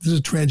whatever, but this is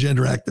a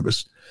transgender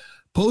activist.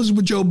 Poses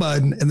with Joe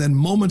Biden, and then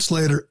moments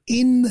later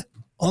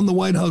on the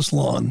White House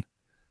lawn,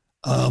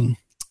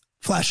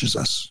 flashes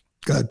us.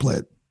 Go ahead, play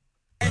it.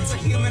 It's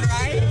human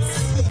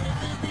rights.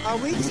 Are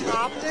we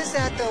topless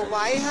at the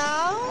White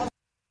House?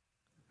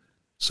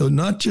 So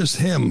not just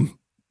him.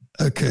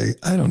 Okay,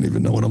 I don't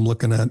even know what I'm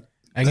looking at.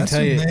 I can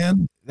tell you,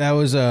 man. That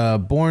was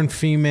a born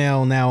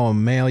female, now a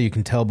male. You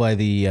can tell by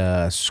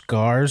the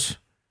scars.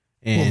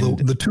 And well,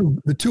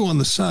 the two on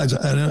the sides,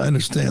 I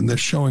understand. They're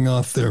showing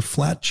off their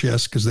flat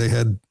chests because they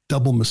had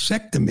double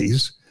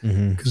mastectomies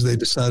because they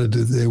decided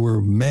they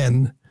were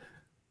men.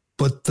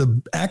 But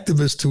the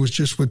activist who was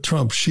just with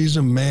Trump, she's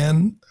a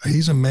man.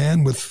 He's a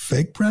man with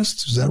fake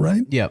breasts. Is that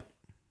right? Yep.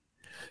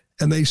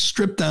 And they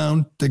strip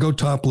down. They go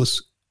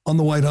topless on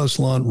the White House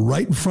lawn,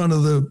 right in front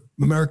of the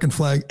American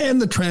flag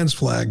and the trans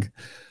flag.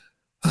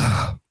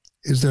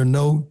 Is there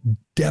no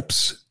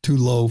depths too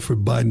low for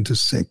Biden to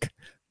sink?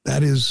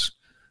 That is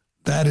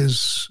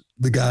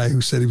the guy who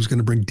said he was going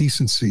to bring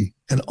decency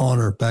and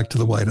honor back to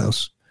the White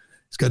House.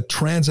 He's got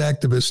trans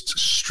activists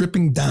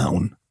stripping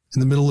down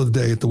in the middle of the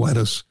day at the White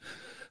House.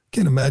 I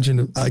can't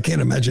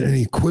imagine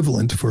any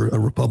equivalent for a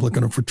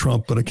Republican or for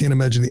Trump, but I can't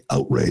imagine the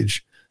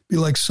outrage. Be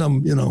like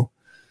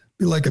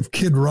be like if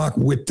Kid Rock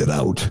whipped it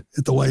out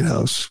at the White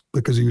House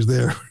because he was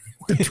there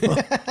with Trump.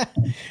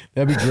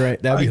 That'd be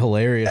great. That'd be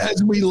hilarious.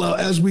 As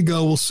we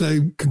go, we'll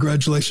say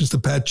congratulations to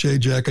Pat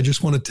Sajak. I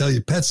just want to tell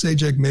you, Pat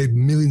Sajak made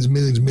millions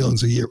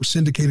a year. It was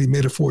syndicated. He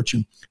made a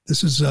fortune.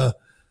 This is our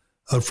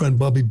friend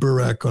Bobby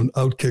Burak on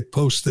Outkick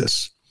posts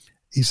this.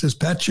 He says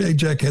Pat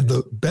Sajak had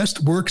the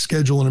best work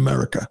schedule in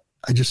America.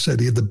 I just said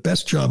he had the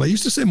best job. I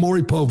used to say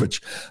Maury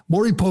Povich.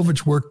 Maury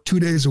Povich worked 2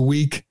 days a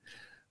week,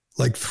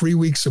 like 3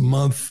 weeks a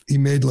month. He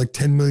made like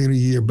 $10 million a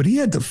year, but he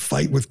had to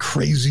fight with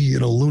crazy,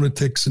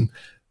 lunatics. And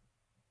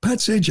Pat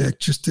Sajak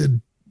just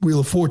did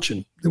Wheel of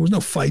Fortune. There was no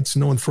fights,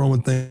 no one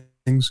throwing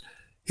things.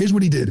 Here's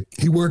what he did.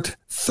 He worked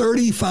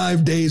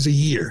 35 days a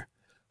year,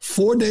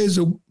 4 days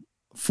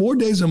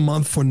a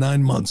month for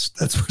 9 months.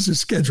 That was his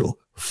schedule.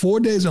 4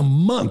 days a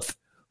month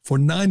for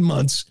 9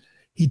 months.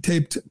 He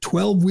taped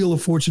 12 Wheel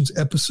of Fortune's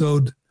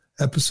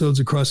episodes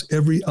across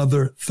every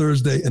other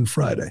Thursday and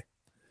Friday.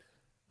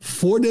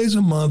 4 days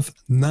a month,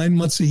 9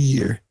 months a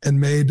year, and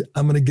made,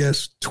 I'm going to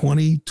guess,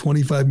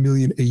 25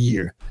 million a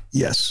year.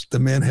 Yes, the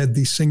man had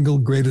the single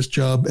greatest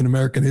job in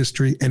American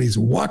history, and he's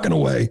walking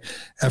away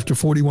after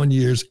 41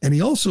 years. And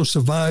he also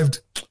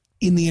survived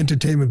in the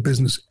entertainment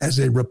business as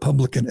a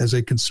Republican, as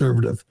a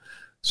conservative.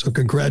 So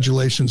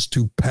congratulations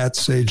to Pat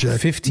Sajak.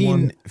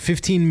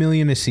 15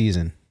 million a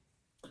season.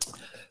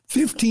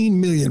 15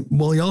 million.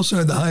 Well, he also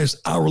had the highest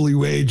hourly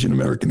wage in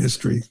American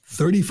history.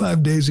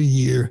 35 days a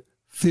year,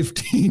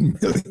 15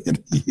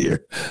 million a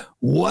year.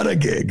 What a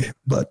gig.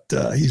 But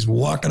he's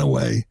walking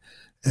away.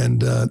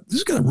 And this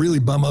is going to really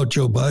bum out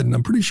Joe Biden.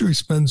 I'm pretty sure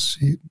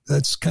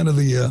that's kind of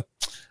the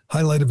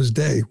highlight of his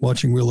day,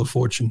 watching Wheel of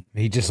Fortune.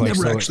 He just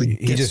never actually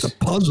gets the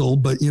puzzle,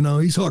 but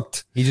he's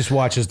hooked. He just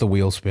watches the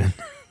wheel spin.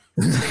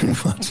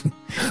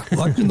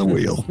 Watching the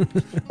wheel.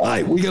 All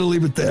right, we got to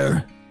leave it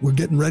there. We're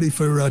getting ready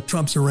for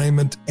Trump's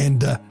arraignment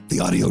and the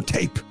audio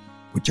tape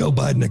where Joe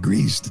Biden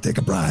agrees to take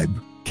a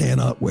bribe.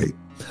 Cannot wait.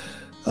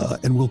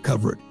 And we'll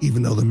cover it,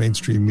 even though the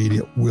mainstream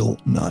media will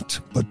not.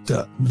 But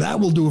that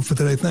will do it for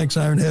today. Thanks,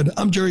 Ironhead.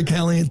 I'm Gerry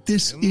Callahan.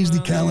 This is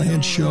The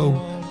Callahan Show,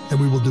 and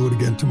we will do it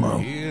again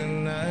tomorrow.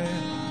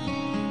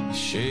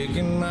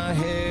 Shaking my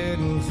head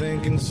and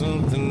thinking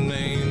something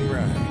ain't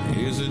right.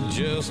 Is it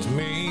just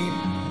me?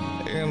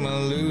 Am I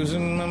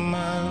losing my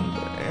mind?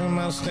 Am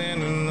I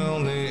standing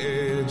on the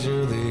edge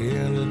of the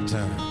end of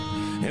time?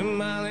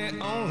 Am I the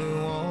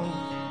only one?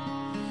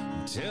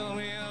 Tell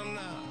me I'm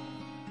not.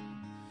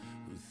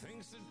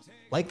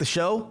 Like the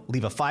show?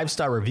 Leave a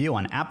 5-star review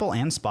on Apple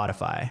and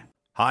Spotify.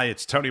 Hi,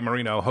 it's Tony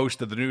Marino,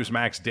 host of the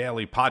Newsmax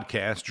Daily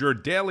Podcast, your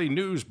daily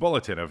news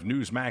bulletin of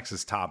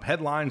Newsmax's top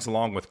headlines,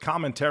 along with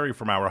commentary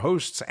from our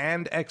hosts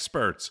and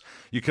experts.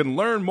 You can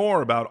learn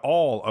more about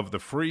all of the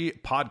free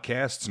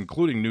podcasts,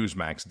 including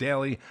Newsmax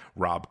Daily,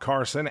 Rob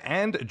Carson,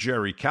 and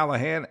Gerry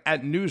Callahan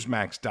at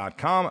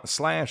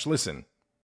newsmax.com/listen.